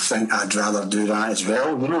 I think I'd rather do that as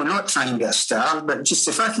well. You know, not trying to be a star, but just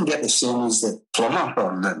if I can get the same as the plumber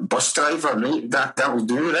or the bus driver, right, that would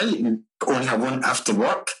do, right? And only I won't have to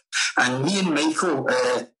work. And me and Michael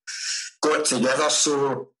got together,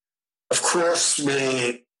 so of course,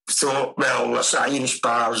 we thought, well, there's Irish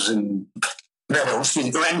bars and where else?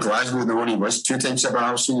 In Glasgow, there only was 2 types of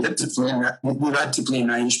bars, so we had to play in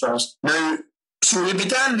Irish bars. Now, so we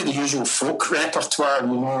began with the usual folk repertoire, you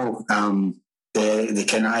know, the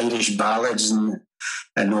kind of Irish ballads and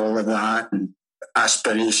all of that, and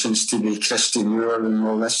aspirations to be Christy Moore and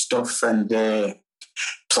all this stuff, and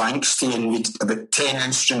Plankstein, we had about 10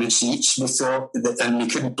 instruments each, we thought, and we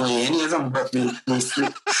couldn't play any of them, but we were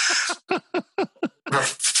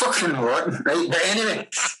fucking rotten, right? But anyway,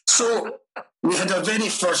 so we had our very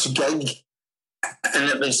first gig and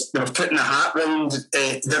they were putting a hat round.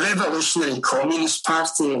 The Revolutionary Communist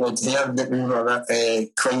Party had heard that we were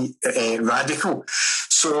quite radical,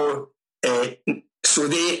 so they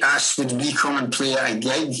asked would we come and play at a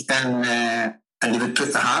gig, and they would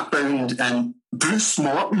put the hat round. And Bruce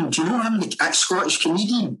Morton, do you know him, the Scottish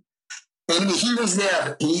comedian? Anyway, he was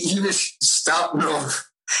there. He was starting off.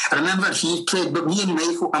 I remember he played, but me and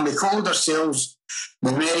Michael, and we called ourselves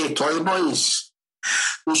the Merry Playboys.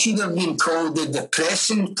 We should have been called the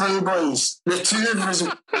Depressing Playboys. The two of us,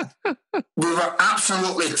 we were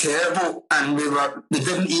absolutely terrible, and we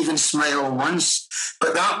didn't even smile once.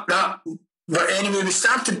 But anyway, we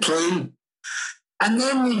started playing, and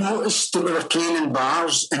then we noticed that we were playing in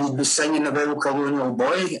bars, and he'd be singing about Colonial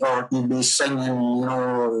Boy, or he'd be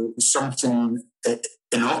singing, something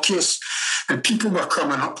innocuous, and people were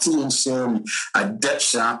coming up to you and saying, "I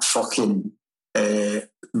ditch that fucking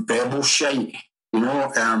rebel shite.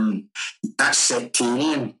 That's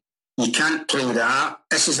sectarian. You can't play that.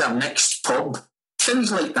 This is a mixed pub."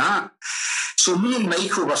 Things like that. So me and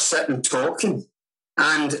Michael were sitting talking.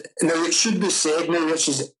 And now it should be said now, which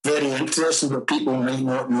is very interesting, but people might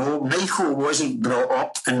not know, Michael wasn't brought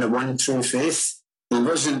up in the one true faith. He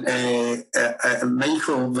wasn't,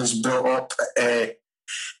 Michael was brought up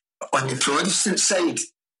on the Protestant side.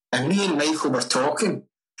 And me and Michael were talking.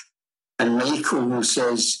 And Michael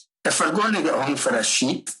says, "If we're going to get hung for a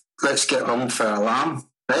sheep, let's get hung for a lamb."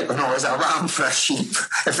 Right? No, is it a lamb for a sheep?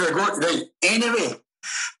 If we're going, right. Anyway,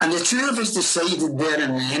 and the two of us decided there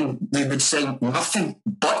and then we would sing nothing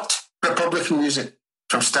but Republican music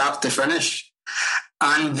from start to finish,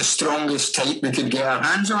 and the strongest type we could get our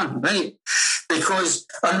hands on, right? Because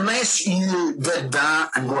unless you did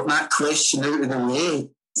that and got that question out of the way,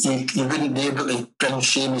 you wouldn't be able to bring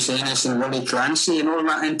Seamus Ennis and Willie Clancy and all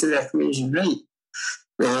that into the equation, right?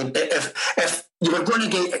 If you were going to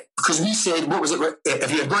get, because we said, what was it?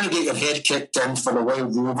 If you're going to get your head kicked in for the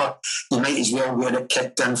Wild Rover, you might as well get it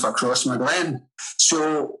kicked in for Crossmaglen.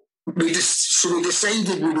 So we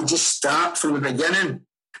decided we would just start from the beginning,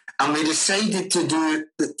 and we decided to do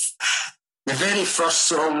the very first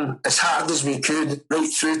song as hard as we could,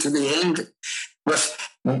 right through to the end.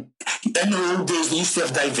 In the old days, we used to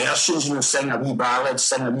have diversions, sing a wee ballad,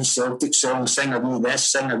 sing a wee Celtic song, sing a wee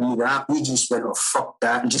this, sing a wee that. We just went, oh, fuck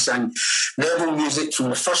that, and just sang rebel music from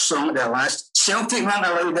the first song to the last. Celtic weren't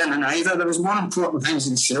allowed in either. There was more important things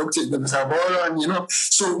in Celtic. There was a war on,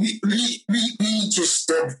 So we just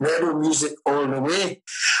did rebel music all the way.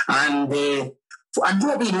 And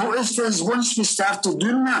what we noticed is once we started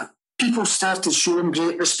doing that, people started showing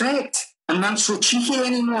great respect. And weren't so cheeky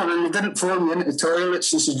anymore, and they didn't follow you into the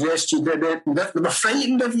toilets and suggest you did it. They were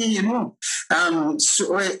frightened of you,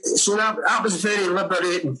 So that was very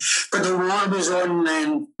liberating. But the war was on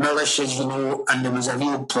militias, and there was a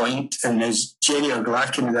real point. And as Jerry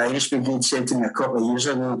O'Glacken of the Irish Brigade said to me a couple of years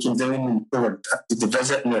ago, he came down and we were at the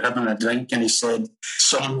visit and we were having a drink, and he said,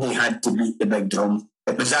 somebody had to beat the big drum.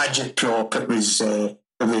 It was agitprop. It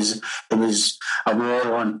was a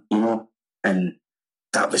war on, and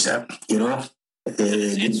that was it,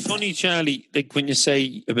 It's funny, Charlie, like when you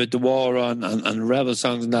say about the war on and rebel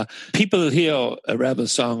songs and that, people hear a rebel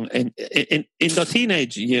song in their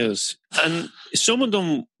teenage years, and some of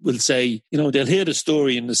them will say, they'll hear the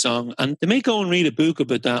story in the song and they may go and read a book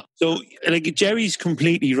about that. So, Jerry's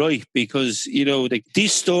completely right, because,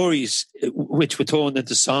 these stories which were told in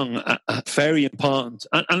the song are very important.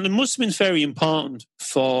 And it must have been very important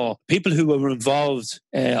for people who were involved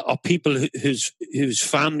or people whose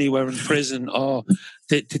family were in prison, or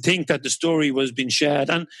to think that the story was being shared.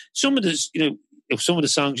 And some of the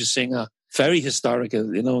songs you sing are very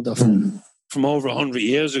historical, they're from over 100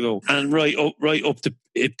 years ago, and right up to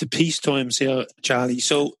peace times here, Charlie.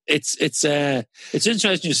 So it's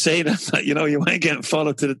interesting you say that you ain't getting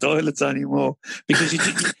followed to the toilets anymore, because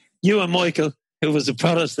you and Michael, who was a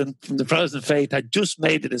Protestant from the Protestant faith, had just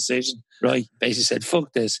made the decision, right? Basically said,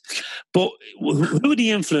 fuck this. But who are the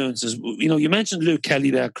influences? You mentioned Luke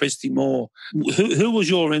Kelly there, Christy Moore. Who was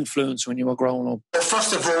your influence when you were growing up? Well,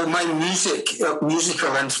 first of all, my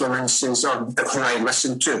musical influences, or who I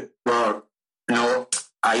listened to, were,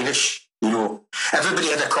 Irish. Everybody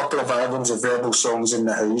had a couple of albums of rebel songs in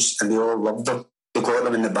the house, and they all loved them. They got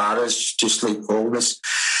them in the bars, just like always.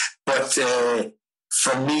 But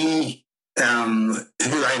for me, who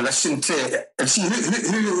I listened to, and see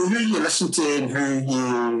who you listen to and who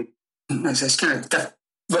you, it's kind of different.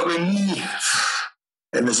 But with me,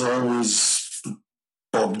 it was always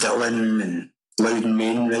Bob Dylan and Loudon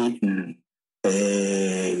Wainwright and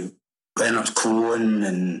Leonard Cohen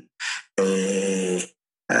and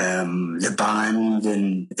the band,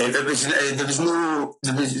 and there was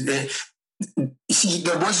you see,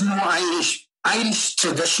 there was no Irish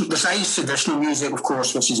tradition. There's Irish traditional music, of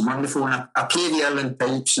course, which is wonderful. And I play the Ireland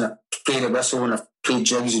pipes and I play the whistle and I've played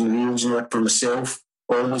jigs and reels and that for myself.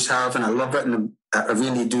 Always have, and I love it, and I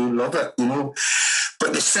really do love it, you know.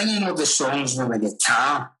 But the singing of the songs with the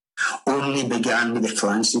guitar only began with the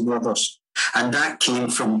Clancy Brothers, and that came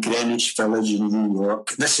from Greenwich Village in New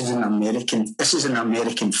York. This is an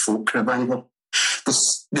American folk revival.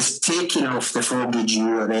 This taking off the foggy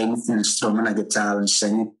Jew or anything and strumming a guitar and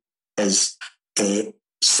singing is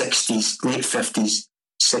 60s, late 50s,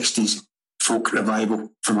 60s folk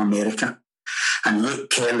revival from America. And Luke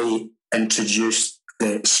Kelly introduced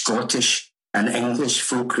the Scottish and English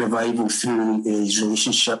folk revival through his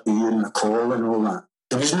relationship with Ian McCall and all that.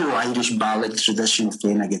 There was no Irish ballad tradition of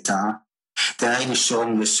playing a guitar. The Irish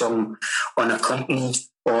song was sung unaccompanied,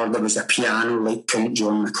 or there was a piano like Count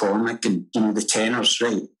John McCormick and, you know, the tenors,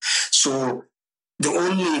 right? So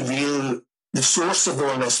the source of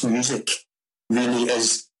all this music really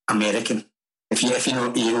is American. If you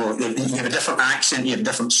know, you have a different accent, you have a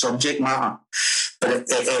different subject matter, but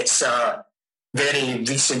it's a very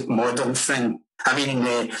recent modern thing. I mean,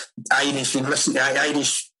 Irish, you listen to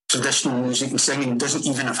Irish traditional music and singing doesn't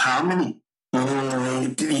even have harmony. You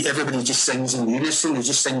know, everybody just sings in unison, they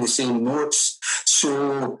just sing the same notes.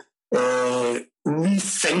 So I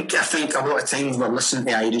think a lot of times we're listening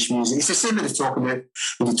to Irish music. It's the same when they talk about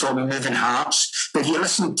Moving Hearts. But if you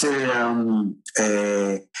listen to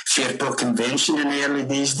Fairport Convention in the early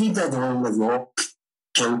days, they did all the rock,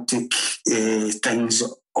 Celtic things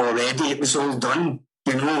already. It was all done,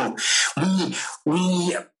 you know.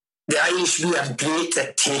 The Irish, we are great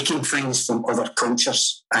at taking things from other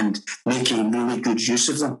cultures and making really good use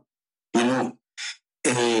of them, you know.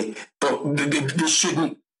 But we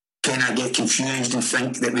shouldn't kind of get confused and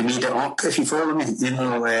think that we made it up, if you follow me, you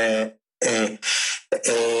know.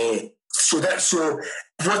 So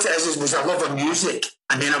what it is I love of music,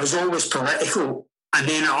 and then I was always political, and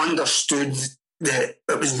then I understood that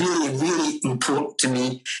it was really, really important to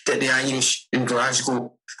me that the Irish in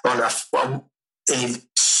Glasgow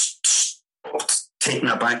taking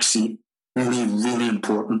a back seat. Really, really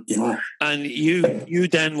important, you know. And you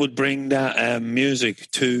then would bring that music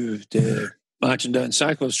to the Marching Down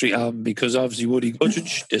Sackville Street album, because obviously Woody Guthrie,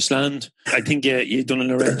 This Land, I think you've done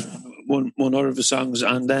an arrangement one other of the songs,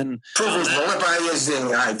 and then Provost Lullaby is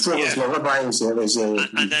Lullaby is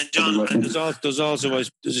and then John, and there's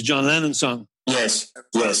a John Lennon song. Yes.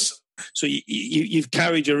 So you've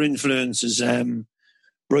carried your influences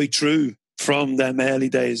right through from them early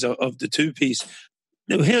days of the two-piece.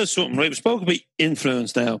 Now, here's something, right? We spoke about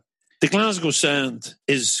influence now. The Glasgow sound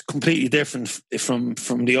is completely different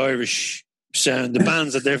from the Irish sound. The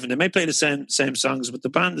bands are different. They may play the same songs, but the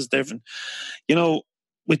band is different. You know,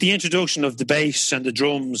 with the introduction of the bass and the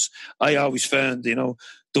drums, I always found, you know,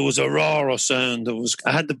 there was a raw sound.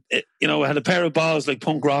 I had a pair of balls like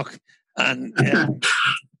punk rock, and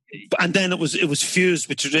then it was fused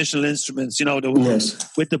with traditional instruments. You know,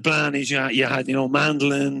 with the Blannies, you had you know,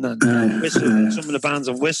 mandolin and whistles. Some of the bands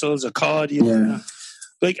of whistles, accordion.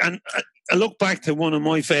 Yeah. And I look back to one of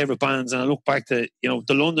my favourite bands, and I look back to, you know,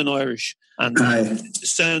 the London Irish and the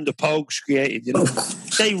sound the Pogues created. You know,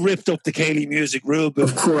 they ripped up the Cayley music real good,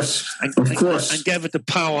 of course, and gave it the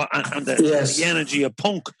power and the energy of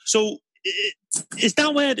punk. So, is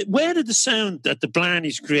that where did the sound that the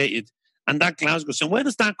Blannies created and that Glasgow sound, where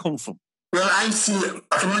does that come from? Well, I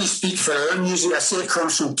can only speak for our music. I say it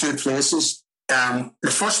comes from two places.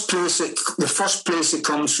 The first place it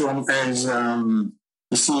comes from is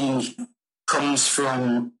comes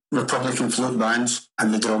from Republican flute bands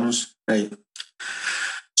and the drums, right?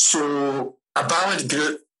 So a ballad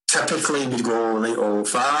group typically would go like, "Oh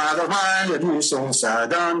Father, why are you so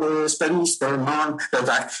sad on the spinster morn?"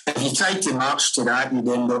 If you tried to march to that, you'd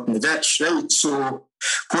end up in the ditch, right? So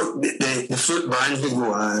what the flute band would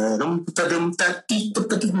go,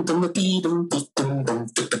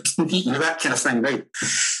 that kind of thing, right?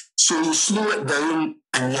 So you slow it down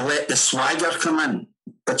and you let the swagger come in,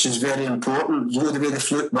 which is very important. You know, the way the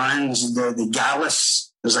flute bands, the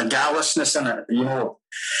gallus, there's a gallusness in it, you know.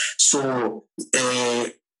 So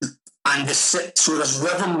so there's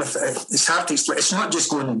rhythm with it. It's hard to explain. It's not just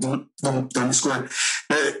going dum dum dum. It's going.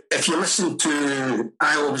 Now, if you listen to,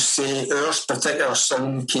 I always say our particular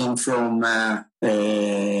sound came from what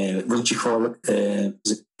do you call it?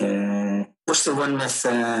 What's the one with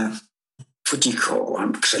what do you call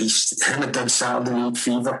it? Christ, him that did Saturday Night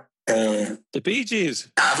Fever. The Bee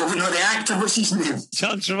Gees. No, the actor, what's his name?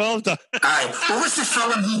 John Travolta. Aye. Well, what's the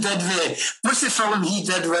film he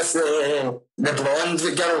did with the blonde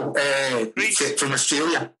girl from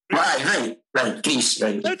Australia? Aye, right. Right, Grease,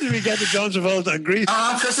 right. How did we get to John Travolta and Grease?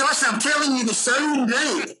 Because listen, I'm telling you the sound,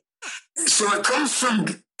 right? So it comes from,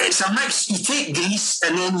 it's a mix. You take Grease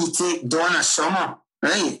and then you take Donna Summer,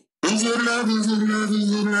 right? Is your love, is your love,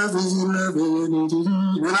 is your love, is your love, you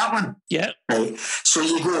know that one? Yeah. Right. So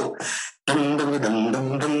you go. You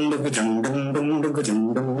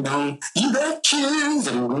bet you.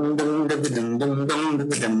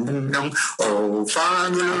 Oh,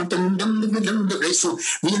 Father. Right. So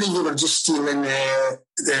really, you were just stealing the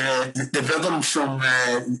rhythm from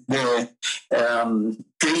the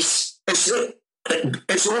Grease.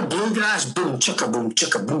 It's all bluegrass, boom, chicka, boom,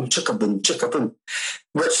 chicka, boom, chicka, boom, chicka, boom,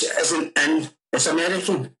 which isn't in, it's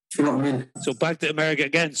American, if you know what I mean. So back to America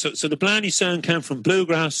again. So the Blarney sound came from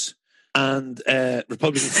bluegrass and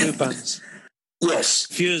Republican flute bands. Yes.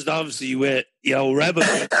 Fused obviously with, Rebel.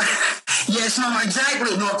 Yes, no,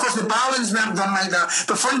 exactly. No, of course the ballads weren't done like that.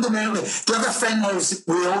 But fundamentally, the other thing is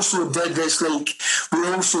we also did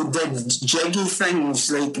jiggy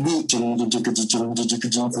things like a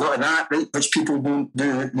lot of that, right? Which people don't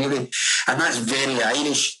do really. And that's very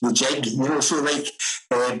Irish, the jig, so like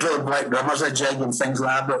Broad Black Drummers a jig and things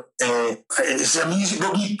like that. But it's a music,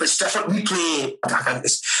 but it's different. We play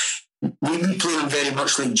them very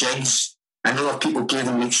much like jigs. I know people play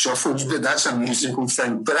them like shuffles, but that's a musical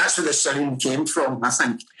thing. But that's where the sound came from, I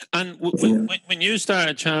think. And when you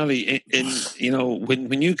started, Charlie,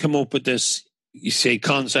 when you come up with this, you say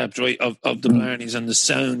concept, right, of the Blarneys and the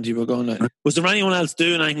sound you were going to, was there anyone else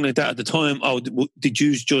doing anything like that at the time? Oh, did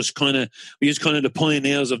you just kind of the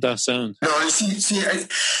pioneers of that sound? No, see,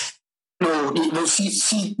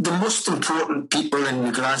 the most important people in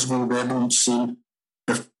the Glasgow Rebel scene,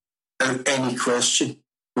 without any question,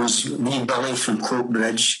 was wee Billy from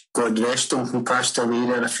Coatbridge, God rest him, who passed away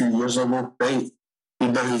there a few years ago, right? Wee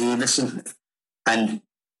Billy Davison. And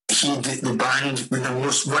he did the band with the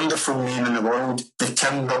most wonderful name in the world, the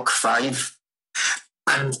Timbuk Five.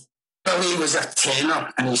 And Billy was a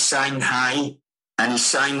tenor and he sang high and he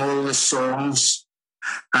sang all the songs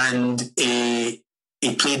and he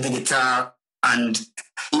played the guitar and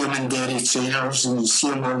him and Derry Trainers and you see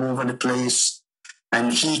him all over the place.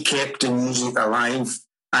 And he kept the music alive.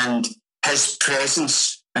 And his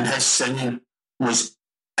presence and his singing was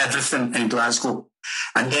everything in Glasgow.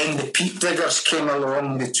 And then the Peat Diggers came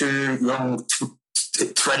along, the two young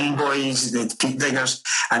twin boys, the Peat Diggers,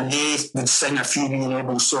 and they would sing a few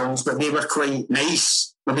Rebel songs, but they were quite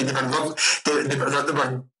nice. I mean, they were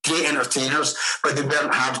great entertainers, but they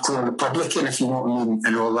weren't hardcore Republican, if you know what I mean,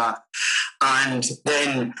 and all that. And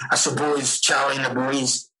then I suppose Charlie and the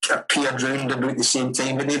boys appeared round about the same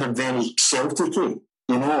time, but they were very Celtic-y.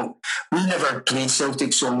 We never played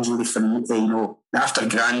Celtic songs really for, after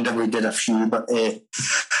Granda we did a few, but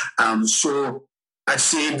so I'd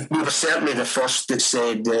say we were certainly the first that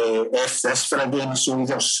said F this for a game of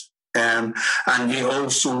soldiers, and we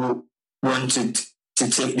also wanted to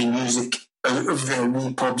take the music out of the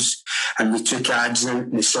wee pubs, and we took ads out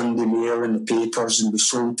in the Sunday Mail and the papers, and we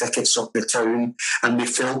sold tickets up the town, and we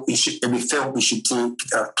felt we should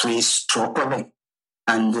take our place properly.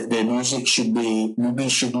 And the music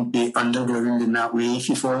shouldn't be underground in that way, if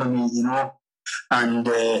you follow me, And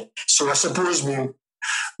so I suppose we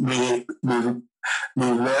were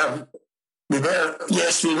the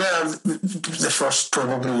first,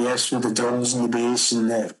 probably, yes, with the drums and the bass and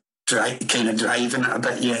the kind of driving it a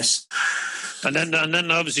bit, yes. And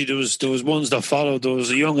then obviously there was ones that followed. There was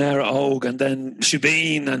a young Era Og and then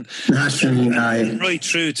Shebeen and that's right, right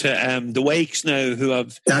through to the Wakes now, who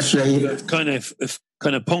have that's right, who have kind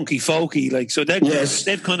of punky folky, like, so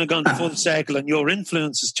they've kind of gone the full circle, and your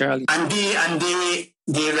influences, Charlie. And they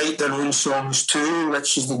write their own songs too,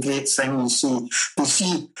 which is the great thing. You see,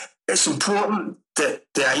 it's important that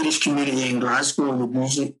the Irish community in Glasgow, the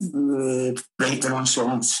music, write their own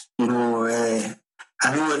songs. I know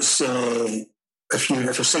it's if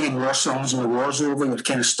you're singing war songs and the war's over, you're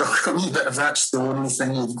kind of stuck a wee bit if that's the only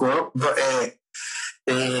thing you've got. But I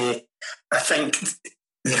think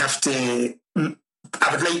they have to.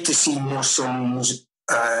 I would like to see more songs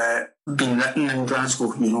being written in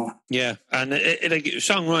Glasgow. Yeah, and like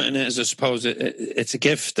songwriting is, I suppose, it's a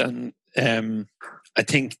gift, and I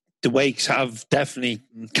think the Wakes have definitely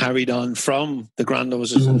carried on from the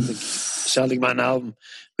Grandos the Celtic Man album,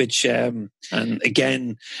 which and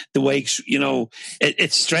again the Wakes,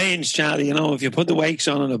 it's strange, Charlie. If you put the Wakes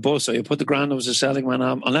on a bus or you put the Grandos or Celtic Man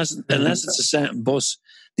album, unless it's a certain bus,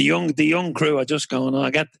 the young crew are just going,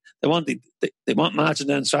 they want marching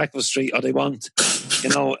down Sackville Street, or they want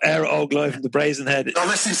Era Og live from the Brazen Head. Oh,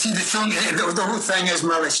 listen, see the whole thing is,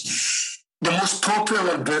 Millish, the most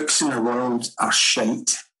popular books in the world are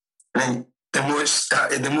shite. Right?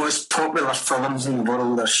 the most popular films in the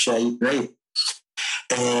world are shite, right?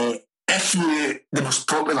 The most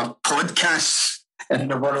popular podcasts in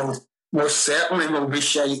the world most certainly will be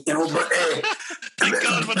shite, you know. But thank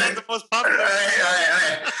God we're not the most popular.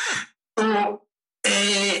 So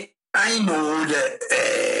I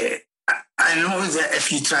know that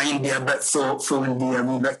if you try and be a bit thoughtful and be a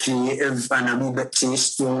wee bit creative and a wee bit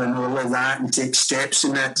tasteful and all of that and take steps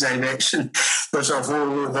in that direction, there's a whole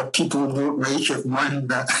lot of people who don't like it. One,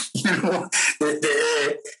 but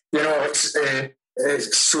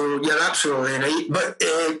so you're absolutely right. But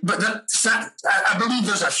I believe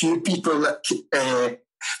there's a few people that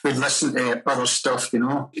would listen to other stuff, you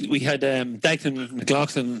know. We had Declan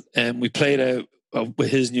McLaughlin, we played out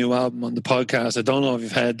with his new album on the podcast. I don't know if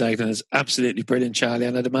you've heard Declan. It's absolutely brilliant, Charlie,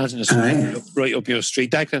 and I'd imagine it's right up your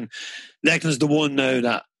street. Declan's the one now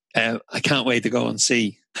that I can't wait to go and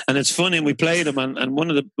see. And it's funny, we played him, and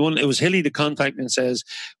it was Hilly that contacted me and says,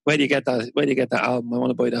 "Where do you get that album? I want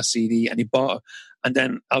to buy that CD." And he bought it, and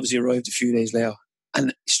then obviously arrived a few days later.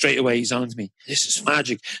 And straight away he's on to me. This is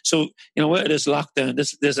magic. So, you know, out of this lockdown,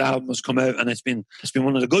 this album has come out, and it's been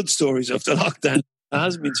one of the good stories of the lockdown. There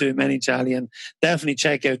hasn't been too many, Charlie, and definitely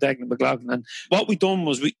check out Declan McLaughlin. And what we done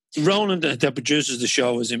was Ronan, that produces the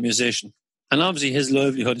show, is a musician. And obviously his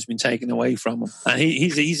livelihood has been taken away from him. And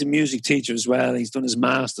he's a music teacher as well. He's done his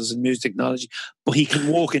master's in music technology, but he can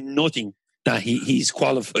walk in nothing that he's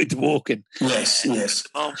qualified to walk in. Yes.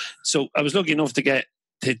 So I was lucky enough to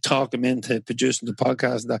talk him into producing the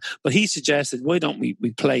podcast and that. But he suggested, why don't we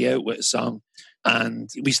play out with a song? And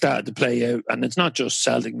we started to play out, and it's not just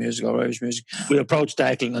Celtic music or Irish music. We approached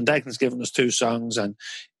Declan, and Declan's given us 2 songs, and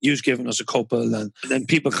you've given us a couple, and then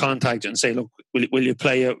people contact you and say, "Look, will you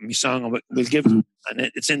play out my song?" And we'll give it, and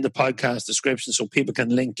it's in the podcast description, so people can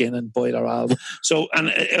link in and buy their album. So,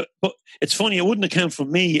 but it's funny, it wouldn't have come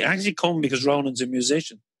from me. It actually come because Ronan's a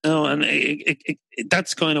musician. No, and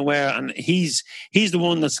that's kind of where, and he's the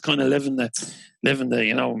one that's kind of living the,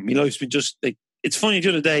 you know, my life's been just like. It's funny, the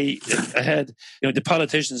other day I heard, you know, the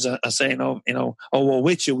politicians are saying, "Oh, you know, we're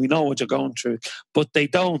with you, we know what you're going through," but they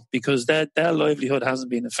don't, because their livelihood hasn't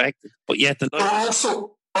been affected. But yet,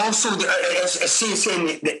 also, saying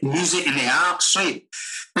the music and the arts, right?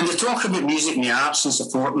 When they talk about music and the arts and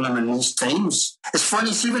supporting them in these times, it's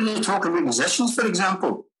funny. See, when they talk about musicians, for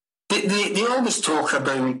example, they always talk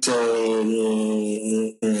about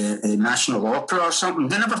National Opera or something.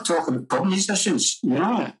 They never talk about pub musicians, you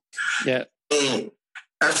know. Yeah.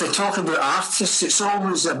 If they talk about artists, it's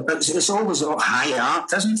always high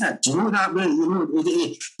art, isn't it? Do you know that way? You know,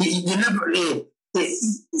 you never.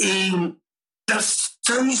 There's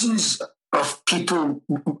thousands of people.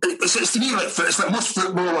 It's to me like most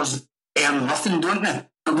footballers earn nothing, don't they?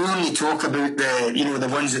 And we only talk about the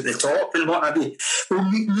ones at the top and what have you. Well,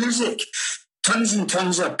 music, tons and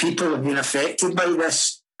tons of people have been affected by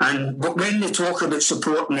this. But when they talk about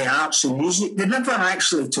supporting the arts and music, they never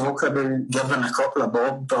actually talk about giving a couple of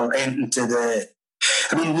bob or anything to the...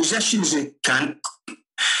 I mean, musicians who can't...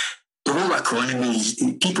 The whole economy is...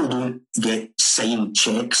 People don't get signed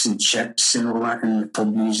checks and chips and all that in the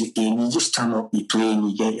pub music game. You just turn up, you play and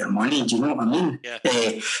you get your money. Do you know what I mean?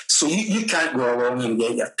 Yeah. So you can't go along and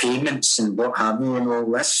get your payments and what have you and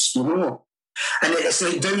all this, you know. And it's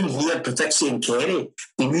like down here, particularly in Kerry,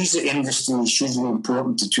 the music industry is hugely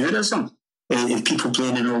important to tourism, and people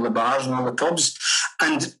playing in all the bars and all the pubs.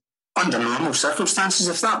 And under normal circumstances,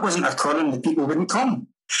 if that wasn't occurring, the people wouldn't come.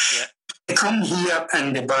 Yeah. They come here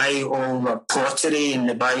and they buy all the pottery and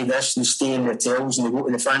they buy this and stay in hotels and they go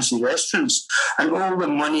to the fancy restaurants. And all the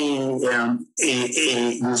money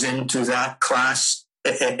goes into that class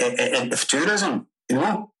of tourism, you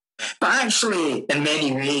know. But actually, in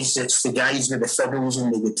many ways, it's the guys with the fiddles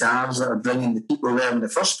and the guitars that are bringing the people there in the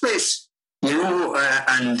first place, you know,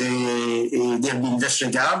 and they've been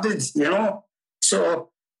disregarded, you know.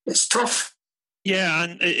 So it's tough. Yeah,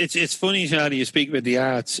 and it's funny, Charlie, you speak about the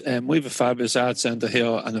arts. We have a fabulous arts centre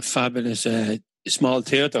here and a fabulous small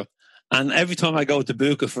theatre. And every time I go to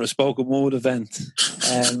book it for a spoken word event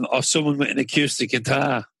or someone with an acoustic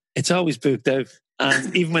guitar, it's always booked out.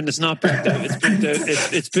 And even when it's not booked out,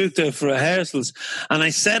 it's booked out for rehearsals. And I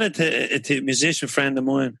said it to a musician friend of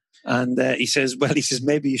mine, and he says,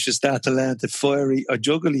 maybe you should start to learn to fiery or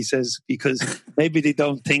juggle, he says, because maybe they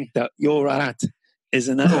don't think that your art is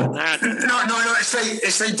an art. No.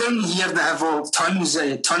 It's like down here they have all tons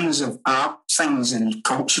of art things and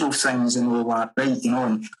cultural things and all that, right? You know,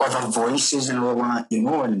 and other voices and all that, you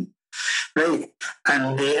know, and right.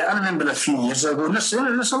 And I remember a few years ago,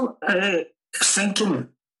 thinking,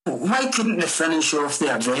 why couldn't they finish off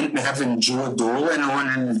the event by having Joe Dolan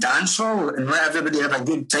on in the dance hall and let everybody have a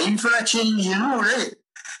good time for a change, right?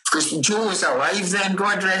 Because Joe was alive then,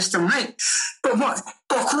 God rest him, right? But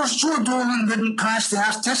of course, Joe Dolan didn't pass the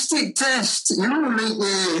artistic test,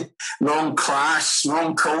 like wrong class,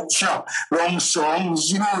 wrong culture, wrong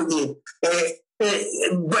songs,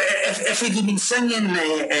 but if he'd been singing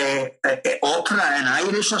opera in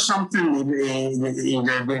Irish or something, he'd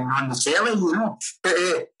have been on the telly, But,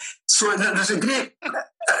 so there's a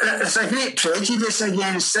great prejudice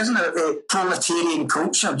against, isn't it, proletarian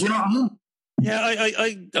culture? Do you know what I mean? Yeah,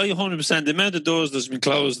 I 100%. The amount of doors that's been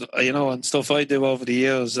closed, and stuff I do over the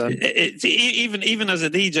years, and even as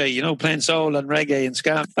a DJ, playing soul and reggae and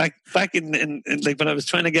ska back in like when I was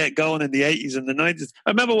trying to get going in the 80s and the 90s.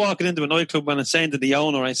 I remember walking into a nightclub and saying to the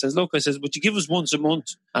owner, I says, "Look, would you give us once a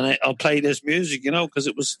month and I'll play this music, because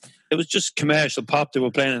it was just commercial pop they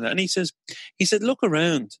were playing in it." And he said, "Look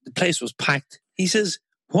around, the place was packed." He says,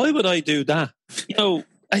 "Why would I do that?"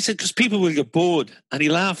 I said, because people will get bored. And he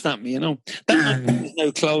laughed at me, That is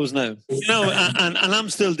now closed now, and I'm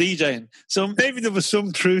still DJing. So maybe there was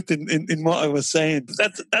some truth in what I was saying.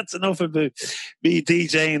 But that's enough about me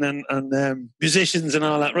DJing and musicians and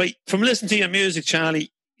all that. Right, from listening to your music,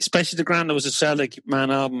 Charlie, especially the Grand, there was a Celtic Man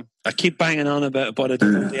album. I keep banging on about it, but I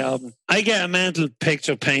don't know the album. I get a mental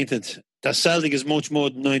picture painted that Celtic is much more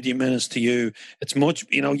than 90 minutes to you. It's much,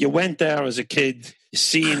 you went there as a kid,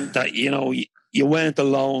 seeing that, you weren't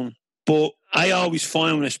alone. But I always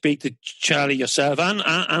find when I speak to Charlie, yourself, and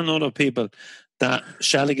other people, that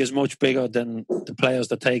Celtic is much bigger than the players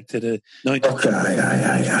that take to the 90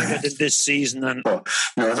 minutes than this season. And no,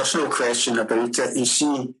 there's no question about it. You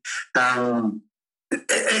see,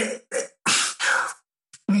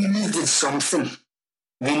 we needed something.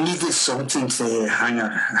 We needed something to hang our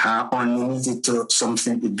hat on. We needed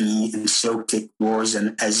something to be, and Celtic was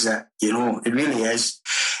and is it. It really is.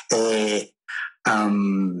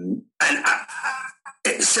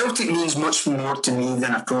 Celtic means much more to me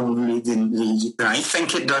than than I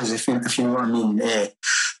think it does, if you know what I mean.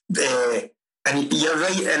 And you're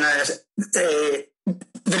right, and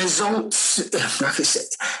the results, like I said,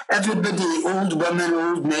 everybody, old women,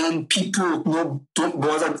 old men, people, don't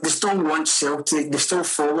bother. They still want Celtic. They still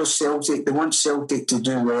follow Celtic. They want Celtic to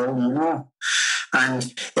do well,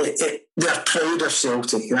 And they're proud of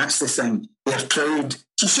Celtic. That's the thing. They're proud.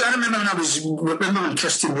 You see, I remember when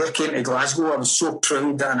Christian Moore came to Glasgow, I was so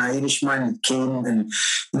proud that an Irishman came, and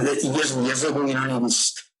years and years ago, he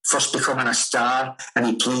was first becoming a star, and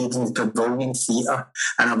he played in the Pavilion Theatre,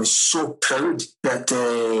 and I was so proud that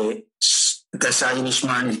this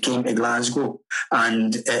Irishman came to Glasgow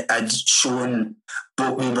and had shown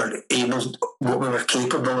what we were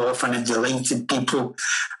capable of, and had delighted people.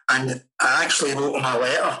 And I actually wrote him a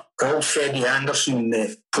letter. Old Freddie Anderson,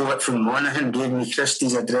 the poet from Monaghan, gave me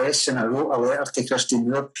Christie's address, and I wrote a letter to Christy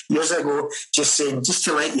Moore years ago, just saying, just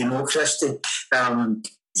to let you know, Christy,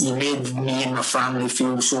 you made me and my family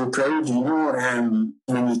feel so proud, when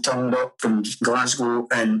you turned up from Glasgow,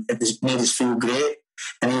 and it made us feel great.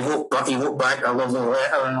 And he wrote back a lovely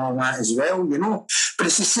letter and all that as well, But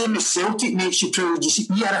it's the same as Celtic makes you proud. You see,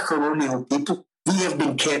 we are a colonial people. We have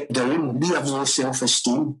been kept down. We have low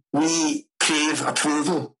self-esteem. We crave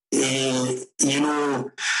approval. That's in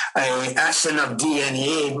our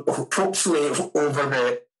DNA. Hopefully, over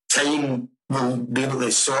the time, we'll be able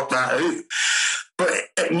to sort that out. But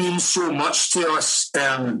it means so much to us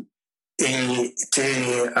to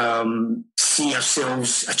see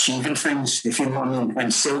ourselves achieving things, if you know what I mean.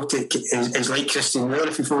 And Celtic is like Christian Moore,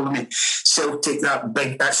 if you follow me. Celtic,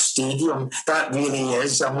 that stadium, that really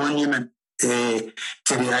is a monument to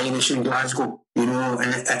the Irish in Glasgow,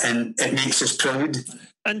 and it makes us proud.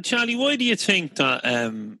 And Charlie, why do you think that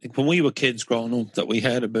when we were kids growing up, that we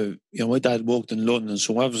heard about, my dad worked in London,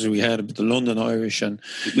 so obviously we heard about the London Irish, and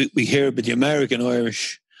we hear about the American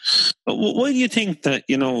Irish. But why do you think that,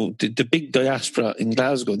 the big diaspora in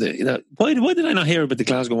Glasgow, why did I not hear about the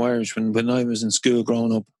Glasgow Irish when I was in school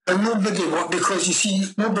growing up? And because you see,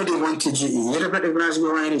 nobody wanted you to hear about the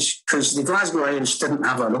Glasgow Irish, because the Glasgow Irish didn't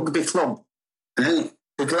have a rugby club. Right?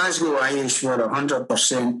 The Glasgow Irish were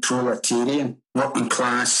 100% proletarian, working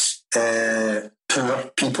class,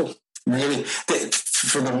 poor people, really.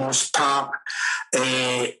 For the most part,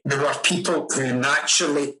 there were people who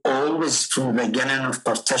naturally always, from the beginning of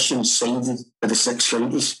partition, sided with the Six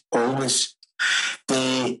Counties, always.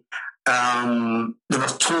 They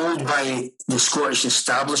were told by the Scottish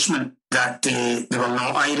establishment that they were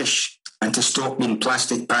not Irish and to stop being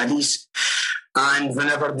plastic paddies. And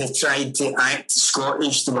whenever they tried to act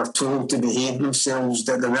Scottish, they were told to behave themselves,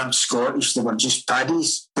 that they weren't Scottish, they were just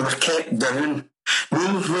paddies. They were kept down.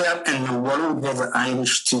 Nowhere in the world were the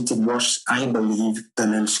Irish treated worse, I believe,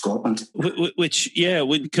 than in Scotland.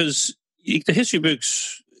 Because the history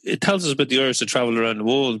books, it tells us about the Irish that travelled around the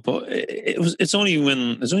world, but it's only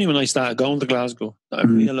when I started going to Glasgow that I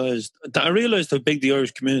realised how big the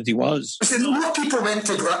Irish community was. More people went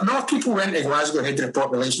to Glasgow had the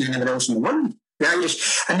population anywhere else in the world. The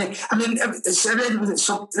Irish, and it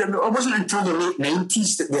wasn't until the late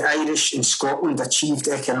 90s that the Irish in Scotland achieved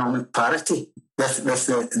economic parity with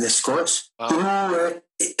the Scots. Wow.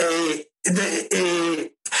 You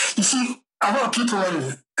see, a lot of people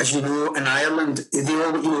as you know, in Ireland, they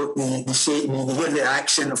all, they say to me, they hear the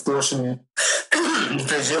accent, of course, and they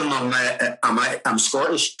presume I'm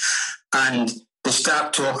Scottish, and they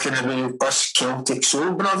start talking about us Celtic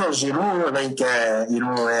soul brothers, they'll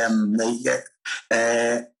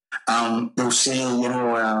say,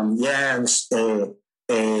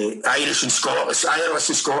 Irish and Scottish,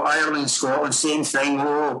 Ireland and Scotland, same thing.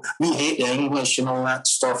 Oh, we hate the English and all that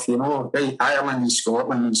stuff, right? Ireland and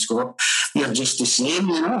Scotland, we're just the same,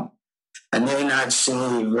 And then I'd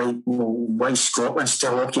say, right, why Scotland's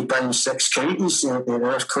still occupying 6 counties in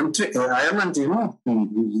our country, Ireland, And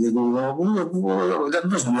they go, well, that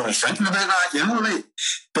wasn't really thinking about that, right?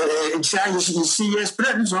 But you see, yes,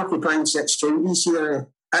 Britain's occupying 6 counties here.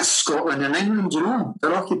 That's Scotland and England,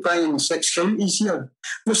 They're occupying 6 counties here.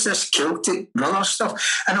 What's this Celtic brother stuff?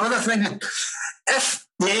 Another thing, if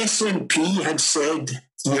the SNP had said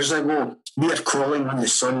years ago, we are calling on the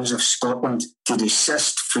sons of Scotland to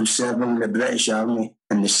desist from serving the British Army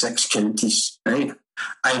in the 6 counties, right?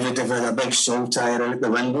 I would have had a big saltire out the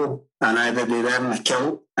window, and I would be wearing a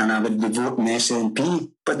kilt, and I would be voting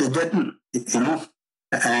SNP, but they didn't,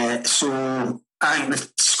 So I think the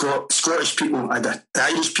Scottish people the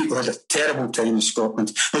Irish people had a terrible time in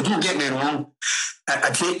Scotland. Now, don't get me wrong.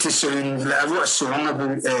 I'd hate to sound. I wrote a song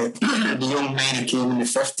about the young men who came in the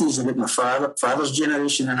 50s, about my father's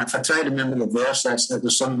generation, and if I try to remember the verse,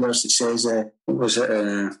 there's some verse that says,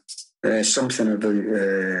 something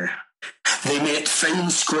about. They met fine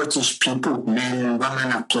Scottish people, men and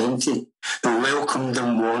women aplenty, who welcomed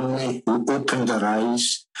them warmly, who opened their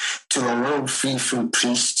eyes to a world free from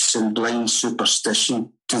priests and blind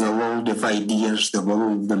superstition, to the world of ideas, the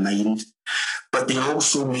world of the mind. But they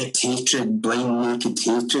also met hatred, blind naked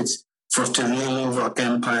hatred, for to rule over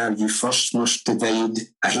empire you first must divide,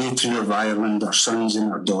 a hatred of Ireland, our sons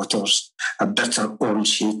and our daughters, a bitter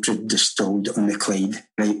orange hatred distilled on the Clyde,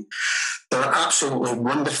 right? There are absolutely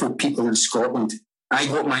wonderful people in Scotland. I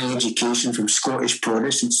got my education from Scottish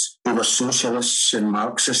Protestants who were socialists and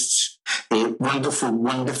Marxists. Wonderful,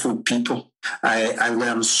 wonderful people. I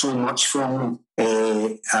learned so much from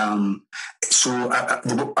them. So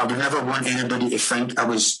I would never want anybody to think I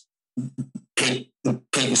was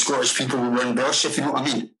painting Scottish people with one brush, if you know what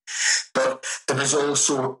I mean. But there was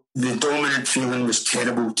also, the dominant feeling was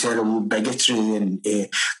terrible, terrible bigotry, and the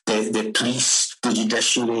police, the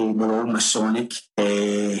judiciary were all Masonic.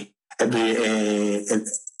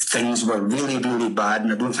 Things were really, really bad,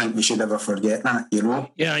 and I don't think we should ever forget that,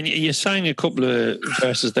 Yeah, and you sang a couple of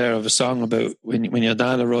verses there of a song about when your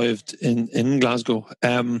dad arrived in Glasgow.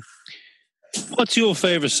 What's your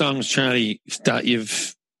favourite songs, Charlie, that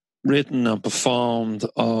you've written and performed,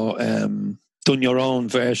 or done your own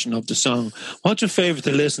version of the song? What's your favourite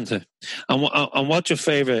to listen to, and what's your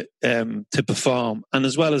favourite to perform? And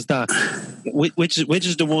as well as that, which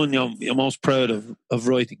is the one you're most proud of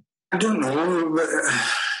writing? I don't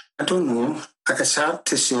know. It's hard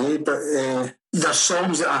to say, but there's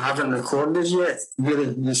songs that I haven't recorded yet.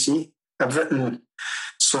 Really, you see, I've written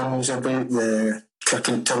songs about the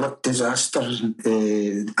Kirkintilloch disaster,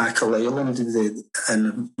 Achill Island, and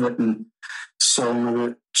I've written a song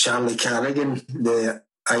about Charlie Carrigan, the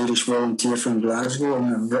Irish volunteer from Glasgow,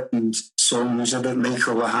 and I've written songs about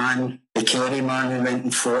Michael Lahan, the Kerry man who went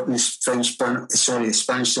and fought in the Spanish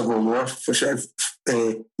Civil War.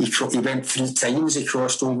 He went 3 times, he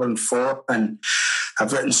crossed over and fought, and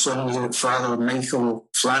I've written songs about Father Michael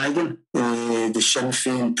Flanagan, the Sinn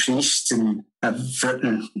Féin priest, and I've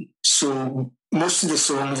written, so most of the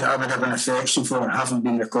songs that I would have an affection for haven't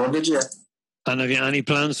been recorded yet. And have you any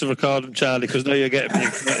plans to record them, Charlie? Because now you're getting me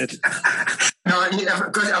excited. No,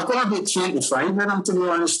 I've got about 25 of them, to be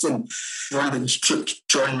honest, and one with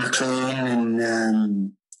John McLean,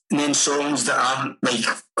 and then songs that aren't like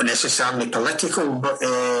necessarily political, but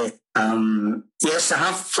yes, I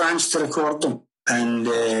have plans to record them. And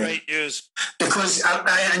great news. Because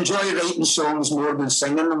I enjoy writing songs more than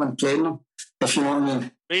singing them and playing them, if you know what I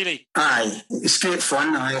mean. Really? Aye, it's great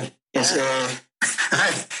fun. Aye, it's.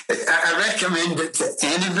 I recommend it to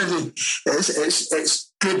anybody.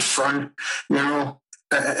 It's good fun,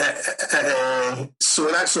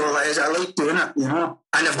 So that's all it is. I like doing it, you know.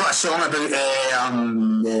 And I've got a song about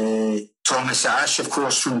Thomas Ash, of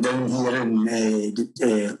course, from down here in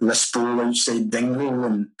Lisbon outside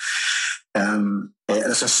Dingle. And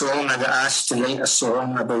there's a song I got asked to write a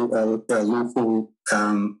song about a local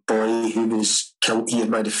boy who was killed here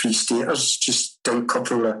by the Free Staters, just a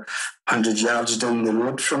couple of 100 yards down the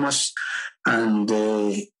road from us. And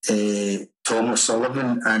Tom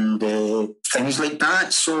O'Sullivan and things like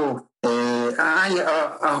that. So I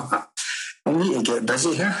need to get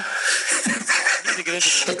busy here. To get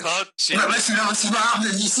into the record. But listen, see what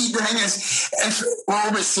happens. You see, the thing is, if we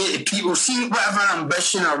always say to people, see whatever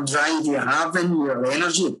ambition or drive you have in your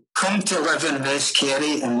energy, come to live in West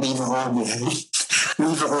Kerry and leave it all behind.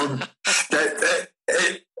 Leave it all.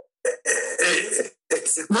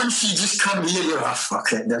 Once you just come here, you're like,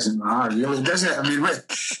 fuck it, doesn't matter, really, does it? I mean,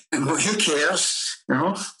 who cares? You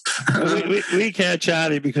know? we care,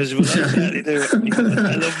 Charlie, because we love Charlie.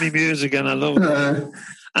 I love me music and I love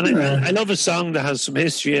I love a song that has some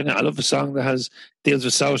history in it. I love a song that deals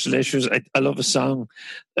with social issues. I love a song.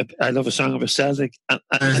 I love a song about Celtic, and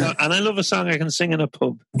I love a song I can sing in a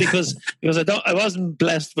pub because I wasn't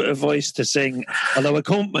blessed with a voice to sing. Although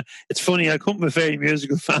it's funny, I come from a very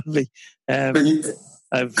musical family.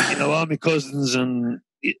 I've all my cousins and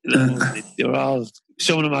they're all.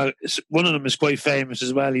 One of them is quite famous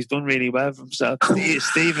as well. He's done really well for himself.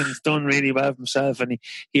 Stephen's done really well for himself, and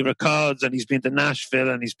he records, and he's been to Nashville,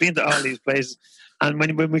 and he's been to all these places. And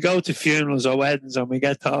when we go to funerals or weddings and we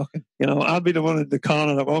get talking, I'll be the one in the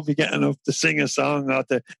corner that won't be getting up to sing a song or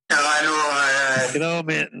to. I know.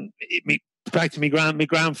 Man, back to my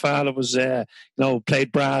grandfather was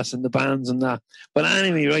played brass in the bands and that. But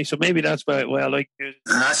anyway, right. So maybe that's why I like music.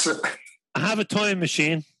 I have a time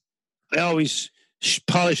machine. I always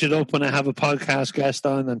polish it up when I have a podcast guest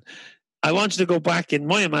on, and I want you to go back in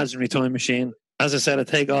my imaginary time machine. As I said, I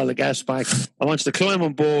take all the guests back. I want you to climb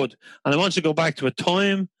on board, and I want you to go back to a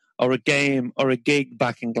time or a game or a gig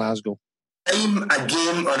back in Glasgow. Time, a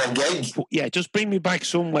game, or a gig? Yeah, just bring me back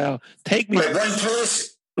somewhere. Take me. Wait, one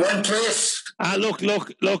place. Look,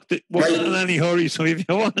 we're not in any hurry, so if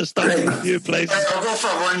you want to stop in a few places. Right, I'll go for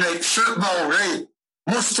one. Like football, right?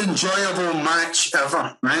 Most enjoyable match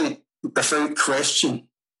ever, right? Without question.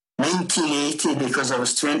 1980, because I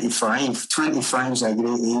was 25. 25 is a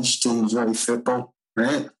great age to enjoy football,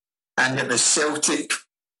 right? And it was Celtic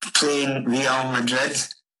playing Real Madrid.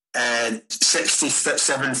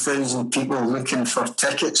 67,000 people looking for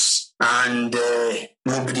tickets, and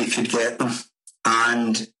nobody could get them.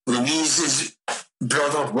 And Louise's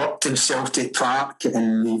brother worked in Celtic Park,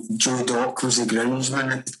 and Joe Dock was the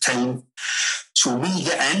groundsman at the time. So we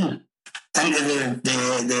get into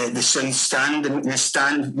the south stand, the main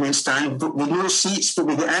stand, but with no seats. But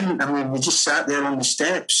we get in, and we just sat there on the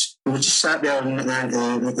steps. We just sat there on the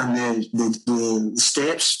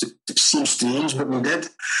steps. It seemed strange, but we did.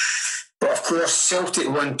 But of course, Celtic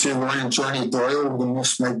won 2-1, and Johnny Doyle, the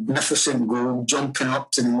most magnificent goal, jumping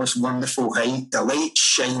up to the most wonderful height, the light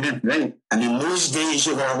shining, right? And in those days,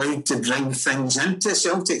 you were allowed to bring things into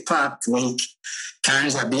Celtic Park, like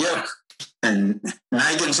cans of beer and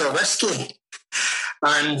naggins of whiskey.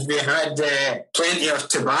 And we had plenty of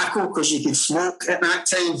tobacco because you could smoke at that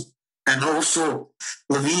time. And also,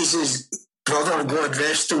 Louise's brother, God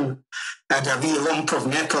rest him, had a wee lump of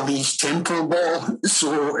Nepalese temple ball.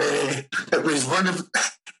 So it was one of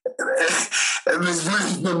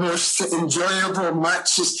the most enjoyable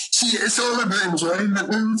matches. See, it's all about enjoyment,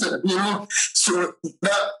 isn't it? So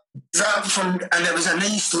that and it was a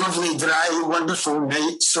nice, lovely, dry, wonderful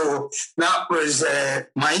night. So that was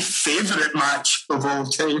my favourite match of all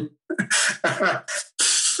time.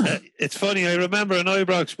 It's funny, I remember in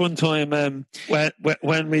Ibrox one time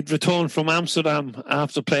when we'd returned from Amsterdam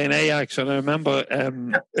after playing Ajax, and I remember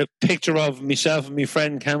a picture of myself and my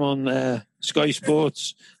friend came on Sky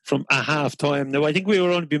Sports from a half-time. Now, I think we were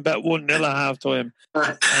only being about 1-0 at half-time.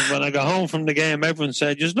 And when I got home from the game, everyone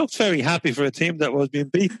said, you looked very happy for a team that was being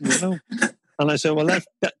beaten, And I said, well,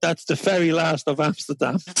 that's the very last of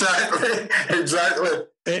Amsterdam. Exactly.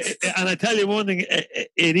 And I tell you one thing,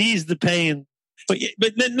 it eased the pain.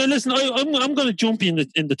 But no, listen, I'm going to jump in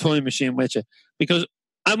the time machine with you, because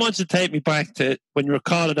I want you to take me back to when you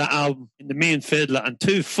recorded that album in the Mean Fiddler, and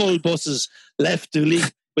 2 full buses left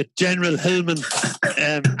Duleek with General Hillman.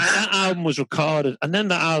 And that album was recorded, and then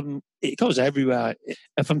the album, it goes everywhere.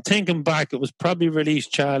 If I'm thinking back, it was probably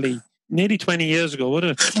released, Charlie, nearly 20 years ago,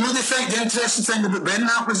 wasn't it? You know, the interesting thing about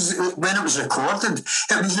when it was recorded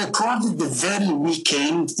the very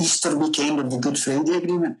weekend, Easter weekend of the Good Friday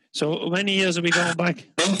Agreement. So how many years are we going back?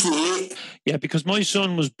 98. Yeah, because my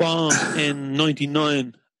son was born in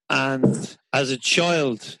 99, and as a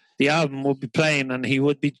child, the album would be playing, and he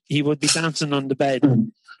would be dancing on the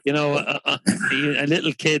bed. You know, a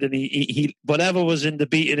little kid, and he whatever was in the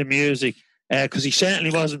beat of the music, because he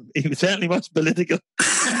certainly wasn't political.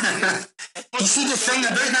 You see the thing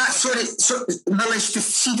about that, Millis,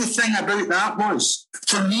 see the thing about that was,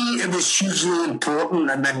 for me, it was hugely important,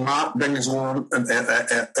 and then Mark brings on, but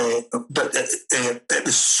it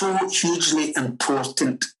was so hugely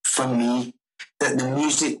important for me that the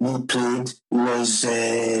music we played was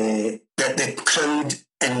that the crowd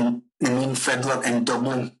in the Mean Fiddler in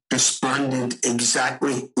Dublin responded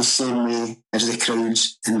exactly the same way as the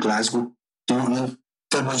crowds in Glasgow. Do you know what I mean?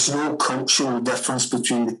 There was no cultural difference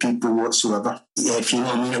between the people whatsoever. Yeah, if you know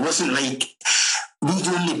what I mean. It wasn't like we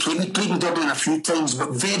played in Dublin a few times, but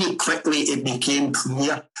very quickly it became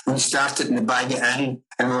clear when we started in the Bag It In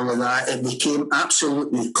and all of that. It became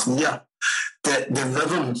absolutely clear that the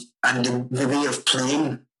rhythm and the way of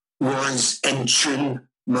playing was in tune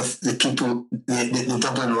with the people, the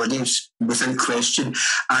Dublin audience, without question,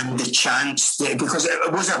 and the chants, because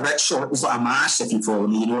it was a ritual, it was like a mass, if you follow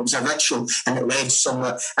me, you know, it was a ritual, and it led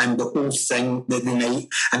somewhere, and the whole thing, the night,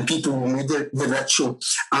 and people knew the ritual,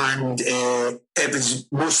 and it was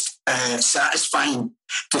most satisfying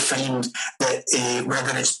to find that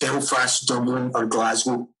whether it's Belfast, Dublin, or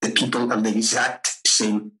Glasgow, the people are the exact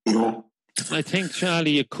same, you know. I think,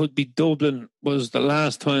 Charlie, it could be Dublin was the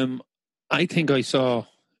last time I think I saw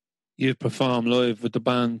you perform live with the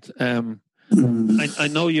band. I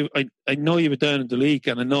know you. I know you were down in the league,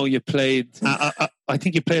 and I know you played. I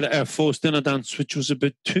think you played at our first dinner dance, which was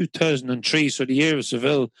about 2003, so the year of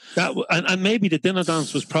Seville. And maybe the dinner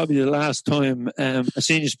dance was probably the last time I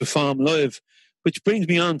seen you perform live. Which brings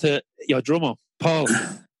me on to your drummer, Paul.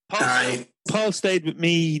 Paul stayed with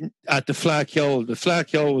me at the Flack Yole. The Flack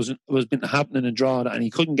Yole was been happening in Drogheda, and he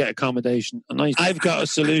couldn't get accommodation. And I've got a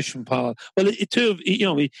solution, Paul. Well, he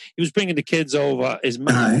was bringing the kids over, his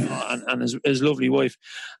mum and his lovely wife,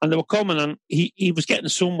 and they were coming, and he was getting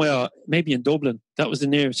somewhere, maybe in Dublin. That was the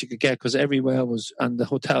nearest he could get, because everywhere was, and the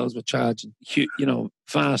hotels were charging,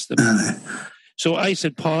 fast. So I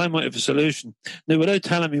said, Paul, I might have a solution. Now, without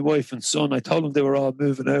telling my wife and son, I told them they were all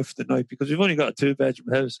moving out for the night, because we've only got a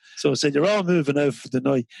 2-bedroom house. So I said, you're all moving out for the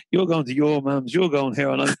night. You're going to your mum's, you're going here.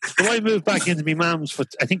 And so I moved back into my mum's for,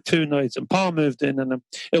 I think, 2 nights. And Paul moved in, and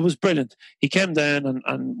it was brilliant. He came down,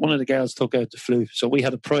 and one of the girls took out the flute. So we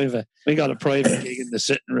got a private gig in the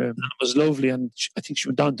sitting room. And it was lovely. And I think she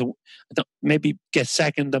went on to maybe get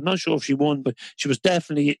second. I'm not sure if she won, but she was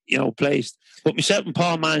definitely, placed. But myself and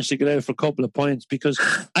Paul managed to get out for a couple of points, because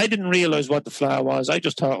I didn't realise what the flower was. I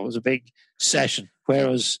just thought it was a big session,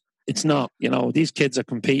 whereas it's not. These kids are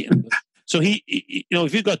competing. So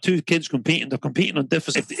if you've got 2 kids competing, they're competing on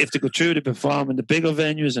different. If they go through to perform in the bigger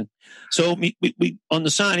venues, and so we on the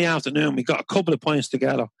Saturday afternoon we got a couple of points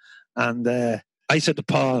together, and I said to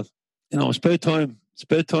Paul, it's about time. It's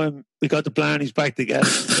about time we got the Blarneys back together.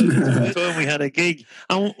 It's about time we had a gig,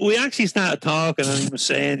 and we actually started talking, and he was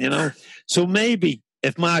saying, so maybe.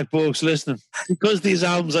 If Mark Burke's listening, because these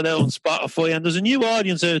albums are out on Spotify, and there's a new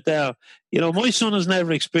audience out there. My son has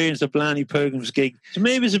never experienced a Blarney Pilgrims gig, so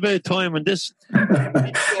maybe it's about time when this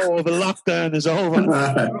over lockdown is over, and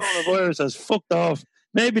coronavirus has fucked off.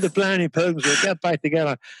 Maybe the Blarney Pilgrims will get back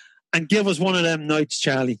together and give us one of them nights,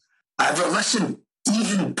 Charlie. But listen,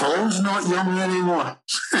 even Paul's not young anymore.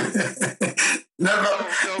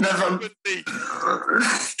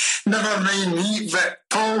 Never mind me, but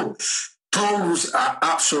Paul's an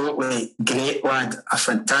absolutely great lad, a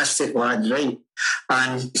fantastic lad, right?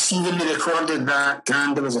 And see, when we recorded that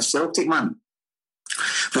Granda Was a Celtic Man,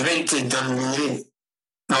 we went to Dunleary,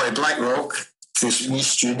 to Blackrock, to this wee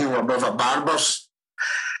studio above a barber's,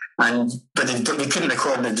 but we couldn't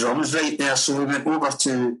record the drums right there, so we went over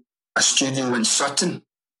to a studio in Sutton,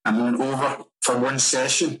 and we went over for one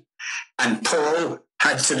session, and Paul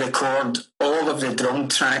had to record all of the drum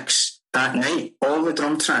tracks that night, all the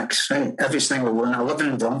drum tracks, right? Every single one,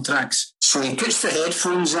 11 drum tracks. So he puts the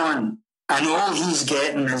headphones on, and all he's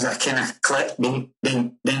getting is a kind of click, ding,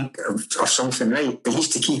 ding, ding, or something, right? But he's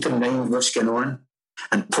to keep in mind what's going on.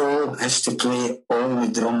 And Paul has to play all the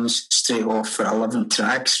drums straight off for 11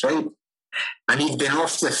 tracks, right? And he'd been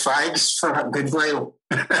off the fags for a good while.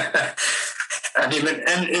 And he went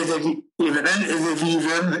into the wee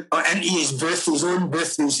room, or into his booth, his own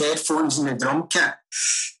booth, with his headphones and the drum kit.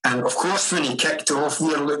 And of course, when he kicked off, we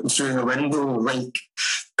were looking through the window like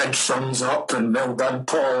big thumbs up and well done,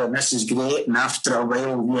 Paul, and this is great. And after a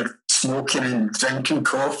while, we're smoking and drinking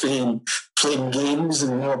coffee and playing games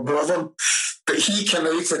and more brother. But he came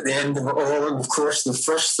out at the end of it all, and of course, the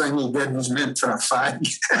first thing he did was meant for a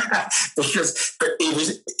fag, but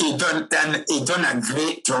he done a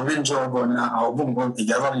great drumming job on that album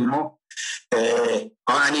altogether, you know.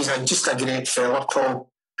 And he's just a great fella, Paul.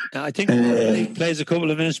 I think he plays a couple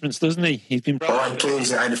of instruments, doesn't he? He's been he plays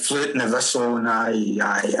the flute and the whistle and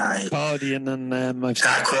accordion and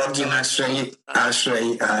accordion. That's right.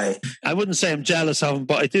 Aye. I wouldn't say I'm jealous of him,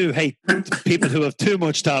 but I do hate people who have too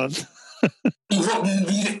much talent.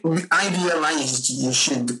 I realised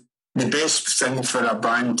the best thing for a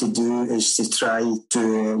band to do is to try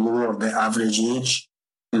to lower the average age,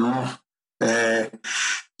 you know.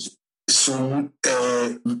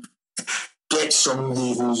 Get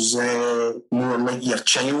somebody who's more like your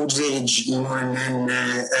child's age, you know, and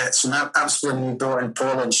then so that's when we brought in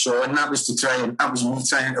Paul and Sean, and that was me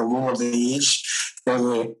trying to lower the age,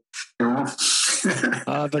 you know.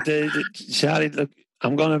 But Charlie, look,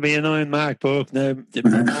 I'm going to be annoying Mark Burke now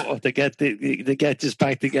to get this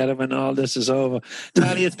back together when all this is over.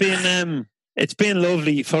 Charlie, it's been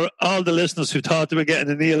lovely for all the listeners who thought they were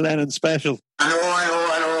getting a Neil Lennon special.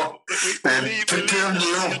 I know.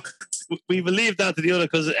 We will leave that to the other,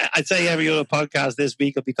 because I'd say every other podcast this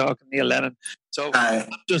week will be talking Neil Lennon. So I'm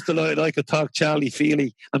just delighted I could talk Charlie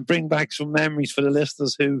Feely and bring back some memories for the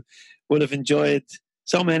listeners who would have enjoyed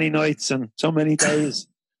so many nights and so many days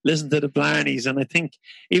listen to the Blarneys. And I think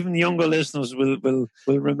even the younger listeners will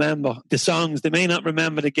remember the songs. They may not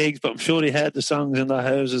remember the gigs, but I'm sure they heard the songs in their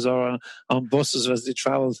houses or on buses as they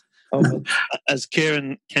travelled over, as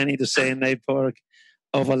Kieran Kenny to say in Nave Park,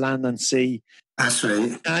 over land and sea. That's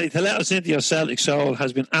right. And to let us into your Celtic soul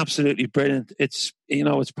has been absolutely brilliant. It's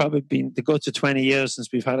probably been the guts of 20 years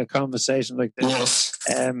since we've had a conversation like this.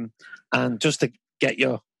 Yes. And just to get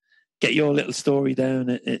your little story down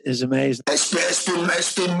is amazing. It's been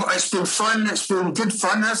fun. It's been good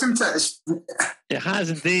fun, hasn't it? It has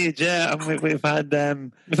indeed, yeah. And we've had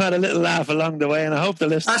a little laugh along the way, and I hope the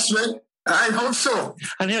listeners. That's right. I hope so.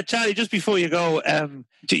 And here, Charlie, just before you go,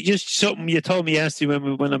 just something you told me yesterday when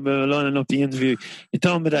we were lining up the interview. You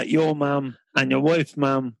told me that your mum and your wife's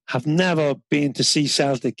mum have never been to see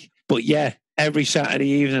Celtic, but yeah, every Saturday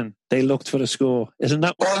evening they looked for the score. Isn't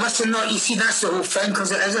that? Oh, listen, no, you see, that's the whole thing,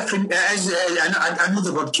 because it is I know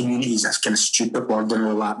the word community is that's kind of stupid word and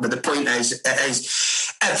all that, but the point is, it is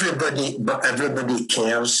everybody, but everybody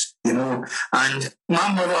cares, you know. And my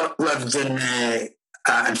mother lived in.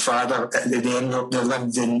 And father, they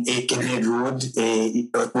lived in Aikenhead Road,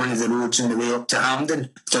 one of the roads on the way up to Hampden,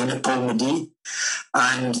 down at Palmadie.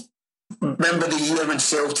 And remember the year when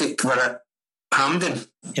Celtic were at Hampden?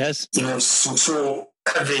 Yes. You know, so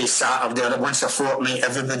every Saturday or once a fortnight,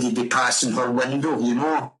 everybody would be passing her window, you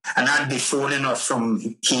know, and I'd be phoning her from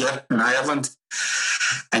here in Ireland.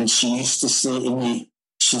 And she used to say to me,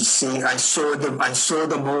 she'd say, I saw them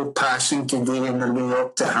all passing today on their way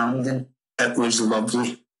up to Hampden. It was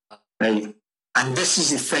lovely, right? And this is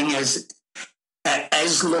the thing: it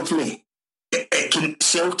is lovely.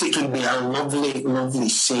 Celtic can be a lovely, lovely,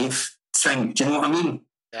 safe thing. Do you know what I mean?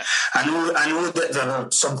 Yeah. I know that there are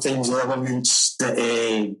sometimes elements that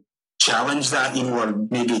challenge that, you know, or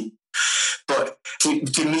maybe. But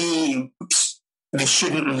to me, they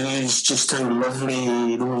shouldn't lose just how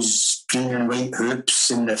lovely those green and white hoops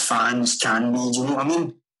and the fans can be. Do you know what I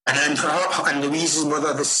mean? And her and Louise's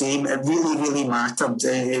mother the same. It really, really mattered.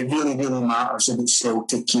 It really, really matters about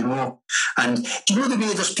Celtic, you know. And do you know the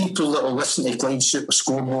way there's people that will listen to Clyde Super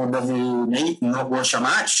Scoreboard every night and not watch a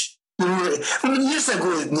match? You know, I mean, years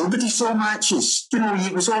ago, nobody saw matches. You know,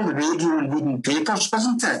 it was all the radio and reading papers,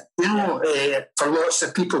 wasn't it? You know, for lots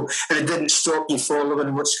of people. And it didn't stop you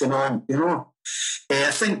following what's going on, you know. I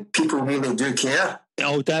think people really do care.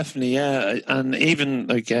 Oh, definitely, yeah. And even,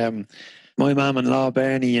 like... my mum-in-law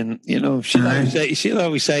Bernie, and you know, she'll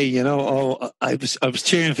always say, you know, oh, I was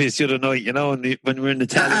cheering for you the other night, you know, and when we were in the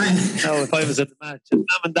telly, you know, if I was at the match, and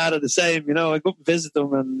mum and dad are the same, you know, I go up and visit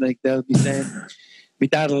them, and like they'll be saying, my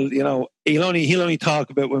dad'll, you know, he'll only talk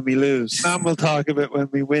about when we lose. Mum will talk about when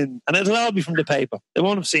we win, and it'll all be from the paper. They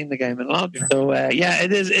won't have seen the game, it'll all be. So yeah,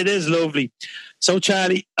 it is lovely. So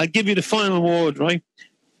Charlie, I'll give you the final word, right?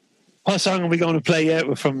 What song are we going to play out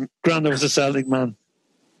with from Granda Was a Celtic Man?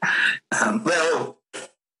 Well,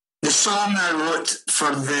 the song I wrote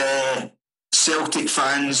for the Celtic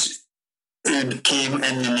fans who came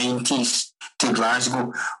in the 90s to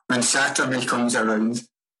Glasgow, when Saturday comes around.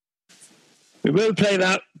 We will play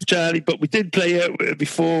that, Charlie, but we did play it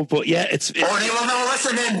before, but yeah, it's... Oh, well, no,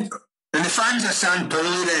 listen then. And the fans are St.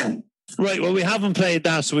 Pauli then. Right, well, we haven't played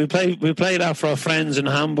that, so we play that for our friends in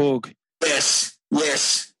Hamburg. Yes.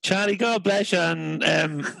 Charlie, God bless you, and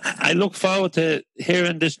I look forward to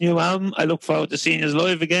hearing this new album. I look forward to seeing you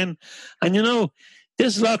live again. And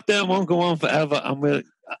this lockdown won't go on forever, and we'll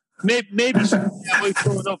maybe we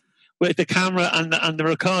put up with the camera and the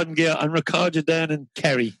recording gear and record you down in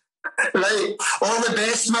Kerry. Right, all the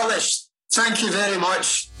best, Millish. Thank you very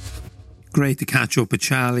much. Great to catch up with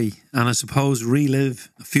Charlie, and I suppose relive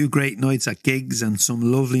a few great nights at gigs and some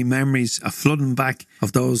lovely memories, a flooding back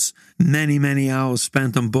of those many, many hours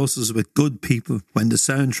spent on buses with good people when the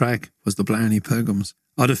soundtrack was the Blarney Pilgrims,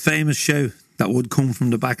 or the famous shout that would come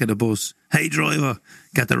from the back of the bus, "Hey driver,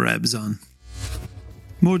 get the revs on."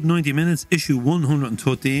 More Than 90 Minutes, issue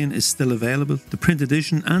 113 is still available, the print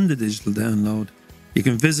edition and the digital download. You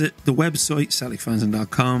can visit the website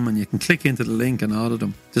CelticFanzine.com and you can click into the link and order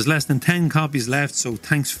them. There's less than 10 copies left, so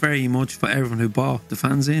thanks very much for everyone who bought the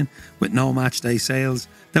fanzine. With no match day sales,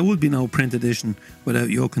 there would be no print edition without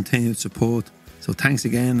your continued support. So thanks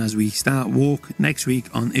again as we start work next week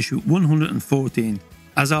on issue 114.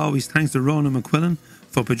 As always, thanks to Ronan McQuillan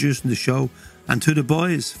for producing the show, and to the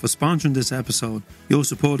boys for sponsoring this episode. Your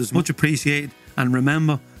support is much appreciated, and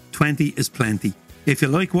remember, 20 is plenty. If you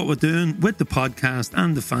like what we're doing with the podcast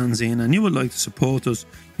and the fanzine and you would like to support us,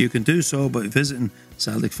 you can do so by visiting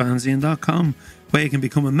CelticFanzine.com, where you can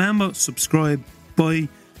become a member, subscribe, buy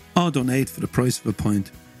or donate for the price of a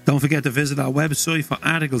pint. Don't forget to visit our website for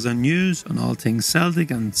articles and news on all things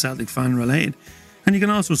Celtic and Celtic fan related, and you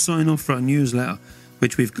can also sign up for our newsletter,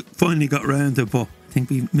 which we've finally got round to, but I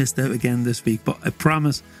think we missed out again this week, but I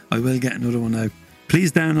promise I will get another one out.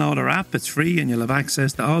 Please download our app, it's free, and you'll have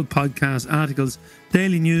access to all podcasts, articles,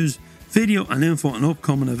 daily news, video and info on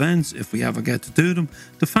upcoming events if we ever get to do them,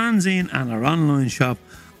 the fanzine and our online shop,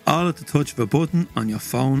 all at the touch of a button on your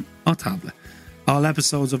phone or tablet. All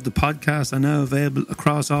episodes of the podcast are now available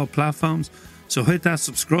across all platforms, so hit that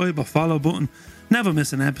subscribe or follow button, never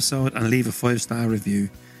miss an episode, and leave a 5-star review.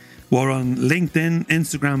 We're on LinkedIn,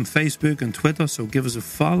 Instagram, Facebook and Twitter, so give us a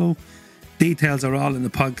follow. Details are all in the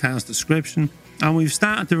podcast description. And we've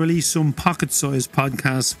started to release some pocket-sized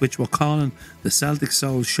podcasts, which we're calling the Celtic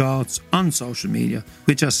Soul Shorts, on social media,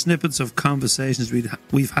 which are snippets of conversations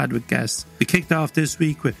we've had with guests. We kicked off this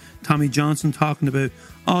week with Tommy Johnson talking about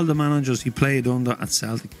all the managers he played under at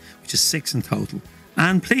Celtic, which is 6 in total.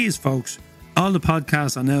 And please, folks, all the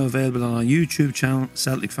podcasts are now available on our YouTube channel,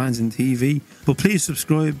 Celtic Fanzine TV, but please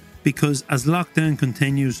subscribe, because as lockdown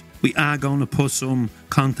continues, we are going to put some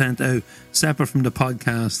content out separate from the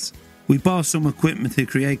podcasts. We bought some equipment to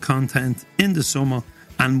create content in the summer,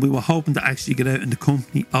 and we were hoping to actually get out in the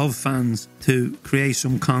company of fans to create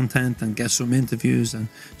some content and get some interviews and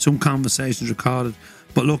some conversations recorded.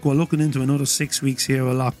 But look, we're looking into another 6 weeks here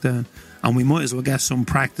of lockdown, and we might as well get some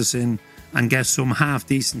practice in and get some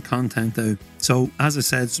half-decent content out. So, as I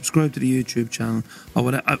said, subscribe to the YouTube channel or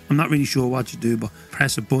whatever. I'm not really sure what you do, but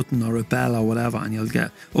press a button or a bell or whatever and you'll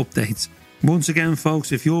get updates. Once again,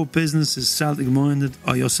 folks, if your business is Celtic-minded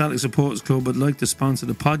or your Celtic Supporters Club would like to sponsor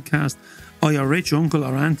the podcast, or your rich uncle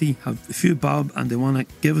or auntie have a few bob and they want to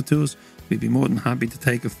give it to us, we'd be more than happy to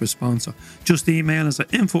take it for a sponsor. Just email us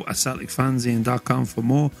at info@celticfanzine.com for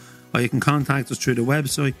more, or you can contact us through the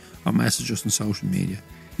website or message us on social media.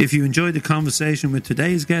 If you enjoyed the conversation with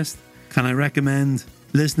today's guest, can I recommend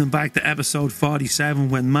listening back to episode 47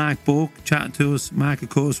 when Mark Burke chatted to us. Mark, of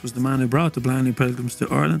course, was the man who brought the Blarney Pilgrims to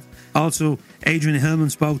Ireland. Also, Adrian Hillman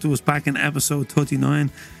spoke to us back in episode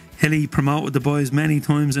 39. Hilly promoted the boys many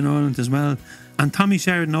times in Ireland as well. And Tommy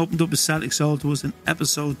Sheridan opened up his Celtic soul to us in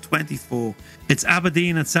episode 24. It's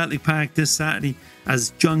Aberdeen at Celtic Park this Saturday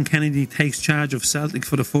as John Kennedy takes charge of Celtic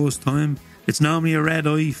for the first time. It's normally a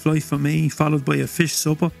red-eye flight for me, followed by a fish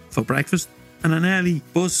supper for breakfast, and an early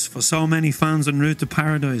bus for so many fans en route to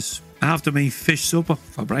paradise. After my fish supper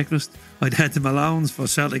for breakfast, I'd head to Malone's for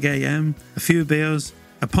Celtic AM, a few beers,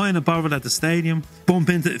 a pint of bottle at the stadium, bump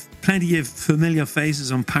into plenty of familiar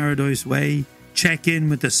faces on Paradise Way, check in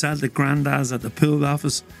with the Celtic granddads at the pool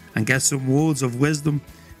office and get some words of wisdom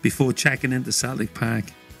before checking into Celtic Park.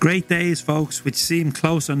 Great days, folks, which seem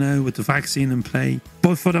closer now with the vaccine in play.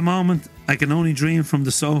 But for the moment, I can only dream from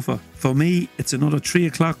the sofa. For me, it's another 3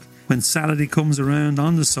 o'clock when Saturday comes around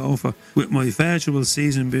on the sofa with my virtual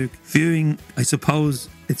season book viewing. I suppose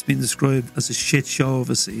it's been described as a shit show of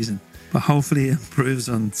a season, but hopefully it improves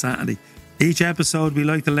on Saturday. Each episode we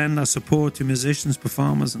like to lend our support to musicians,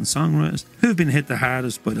 performers and songwriters who've been hit the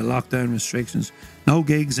hardest by the lockdown restrictions. No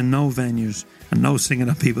gigs and no venues and no singing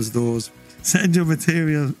at people's doors. Send your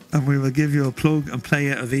material and we will give you a plug and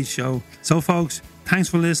play out of each show. So folks, thanks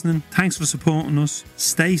for listening, thanks for supporting us,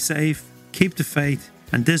 stay safe, keep the faith,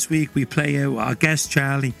 And this week we play out our guest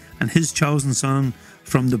Charlie and his chosen song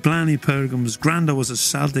from the Blarney Pilgrims' Granda Was a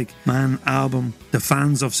Celtic Man album, The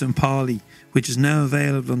Fans of St. Pauli, which is now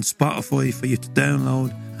available on Spotify for you to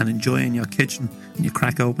download and enjoy in your kitchen when you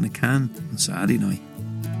crack open a can on Saturday night.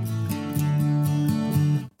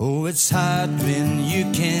 Oh, it's hard when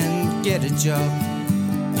you can't get a job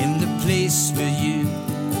in the place where you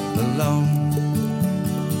belong,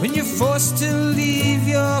 when you're forced to leave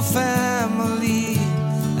your family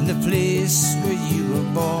and the place where you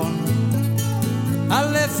were born. I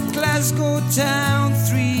left Glasgow town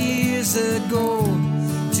 3 years ago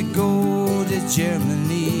to go to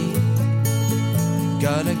Germany.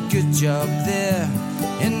 Got a good job there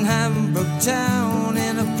in Hamburg town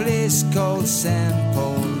in a place called St.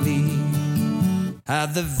 Pauli.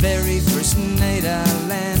 The very first night I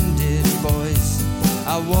landed, boys,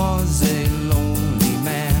 I was a lonely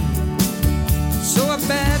man. So I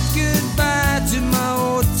bade goodbye to my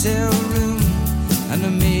hotel room and I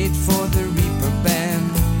made for the Reaper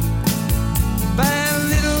band. By a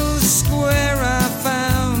little square I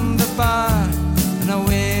found a bar and I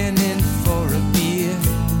went in for a beer.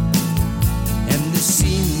 And the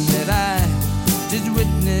scene that I did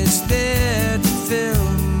witness there did fill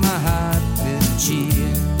my heart with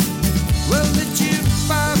cheer. Well, the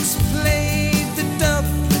jukebox played the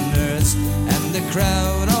Dubliners and the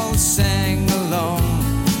crowd all sang along.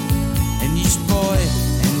 And each boy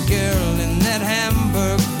and girl in that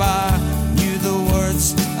Hamburg bar knew the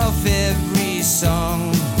words of every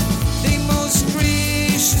song. They most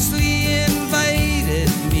graciously invited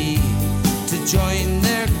me to join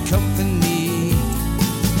their company.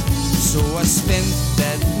 So I spent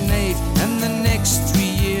that night and the next 3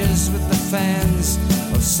 years with the fans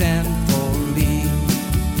of St. Pauli.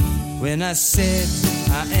 When I said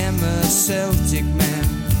I am a Celtic man,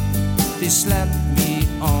 they slapped me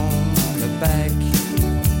on the back,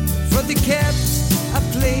 for they kept a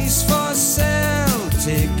place for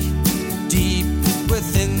Celtic deep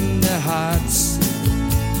within their hearts.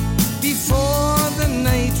 Before the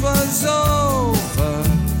night was over,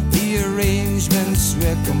 the arrangements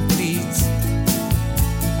were complete.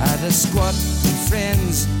 I had a squad of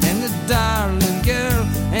friends and a darling girl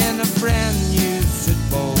and a brand new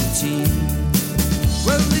football team.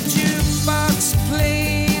 Well, the jukebox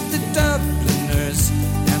played the Dubliners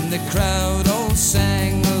and the crowd all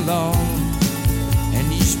sang along.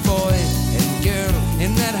 And each boy and girl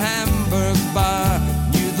in that Hamburg bar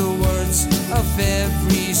knew the words of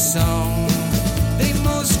every song. They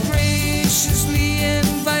most graciously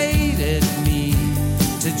invited me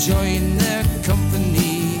to join their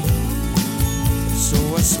company. So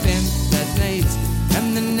I spent that night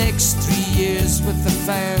and the next 3 years with the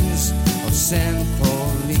fans of St.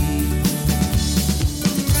 Pauli.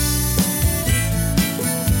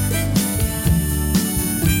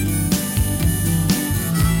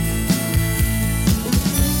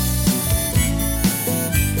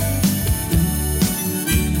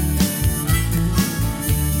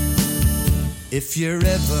 If you're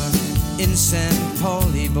ever in St.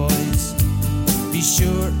 Pauli, boys, be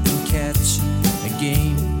sure and catch a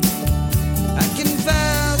game. I can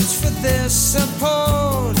vouch for their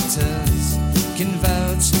supporters, can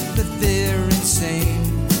vouch that they're insane.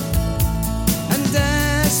 And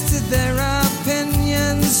as to their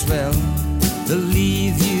opinions, well, they'll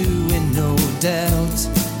leave you in no doubt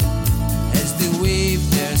as they wave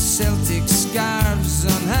their Celtic scarves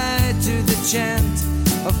on high to the chant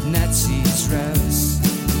of Nazis' rouse.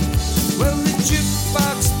 Well, the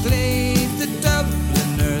jukebox played the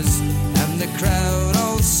Dubliners and the crowd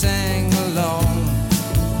all sang along.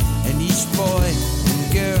 And each boy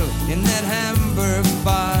and girl in that Hamburg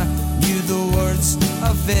bar knew the words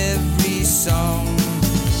of every song.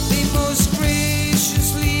 They most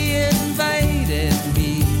graciously invited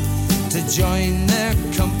me to join their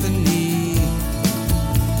company.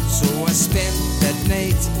 So I spent that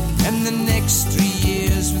night and the next 3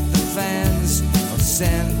 years with the fans of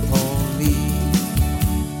St. Pauli.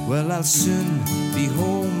 Well, I'll soon be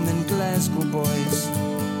home in Glasgow, boys,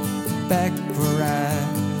 back where I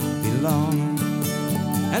belong.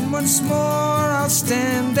 And once more I'll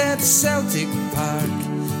stand at Celtic Park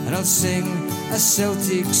and I'll sing a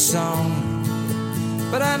Celtic song.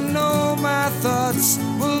 But I know my thoughts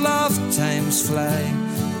will oft-times fly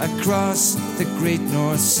across the great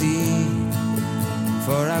North Sea,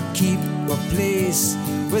 for I'll keep a place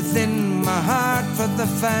within my heart for the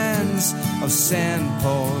fans of St.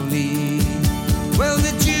 Pauli. Well,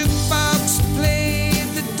 the jukebox played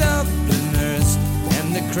the Dubliners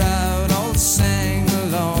and the crowd all sang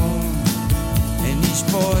along. And each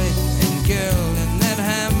boy and girl in that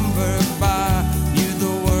Hamburg bar knew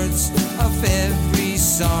the words of every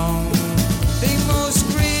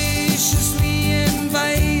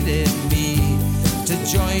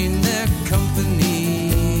join their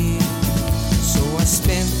company. So I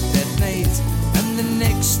spent that night and the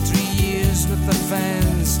next 3 years with the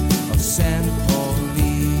fans of St.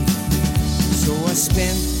 Pauli. So I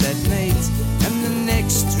spent that night and the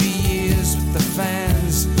next 3 years with the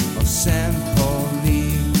fans of St. Pauli.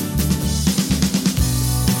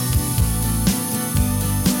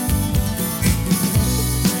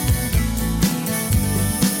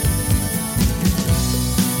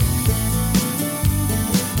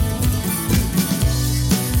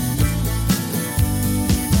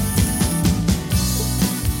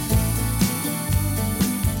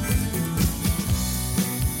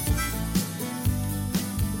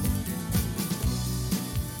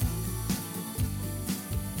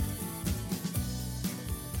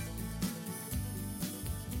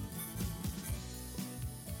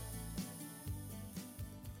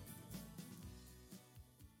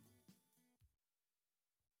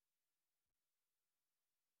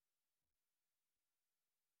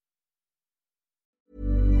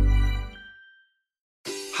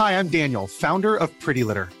 Hi, I'm Daniel, founder of Pretty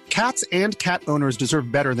Litter. Cats and cat owners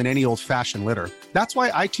deserve better than any old-fashioned litter. That's why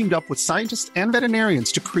I teamed up with scientists and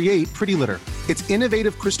veterinarians to create Pretty Litter. Its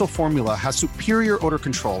innovative crystal formula has superior odor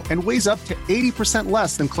control and weighs up to 80%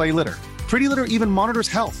 less than clay litter. Pretty Litter even monitors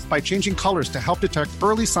health by changing colors to help detect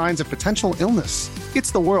early signs of potential illness. It's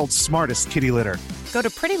the world's smartest kitty litter. Go to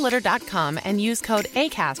prettylitter.com and use code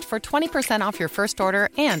ACAST for 20% off your first order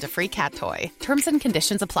and a free cat toy. Terms and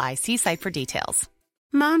conditions apply. See site for details.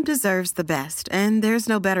 Mom deserves the best, and there's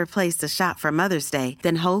no better place to shop for Mother's Day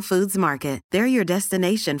than Whole Foods Market. They're your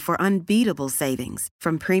destination for unbeatable savings,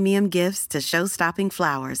 from premium gifts to show-stopping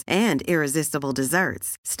flowers and irresistible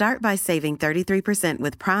desserts. Start by saving 33%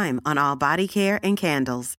 with Prime on all body care and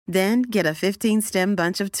candles. Then get a 15-stem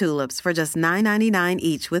bunch of tulips for just $9.99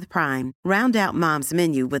 each with Prime. Round out Mom's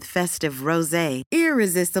menu with festive rosé,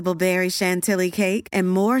 irresistible berry chantilly cake,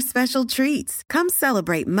 and more special treats. Come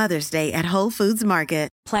celebrate Mother's Day at Whole Foods Market.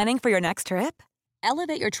 Planning for your next trip?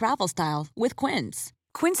 Elevate your travel style with Quince.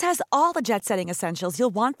 Quince has all the jet-setting essentials you'll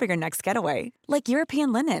want for your next getaway, like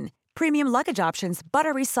European linen, premium luggage options,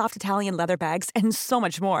 buttery soft Italian leather bags, and so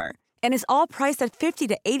much more. And is all priced at 50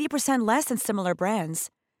 to 80% less than similar brands.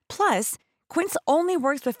 Plus, Quince only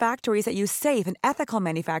works with factories that use safe and ethical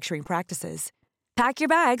manufacturing practices. Pack your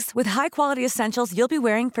bags with high-quality essentials you'll be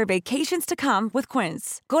wearing for vacations to come with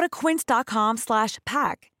Quince. Go to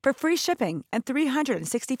quince.com/pack for free shipping and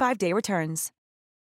 365-day returns.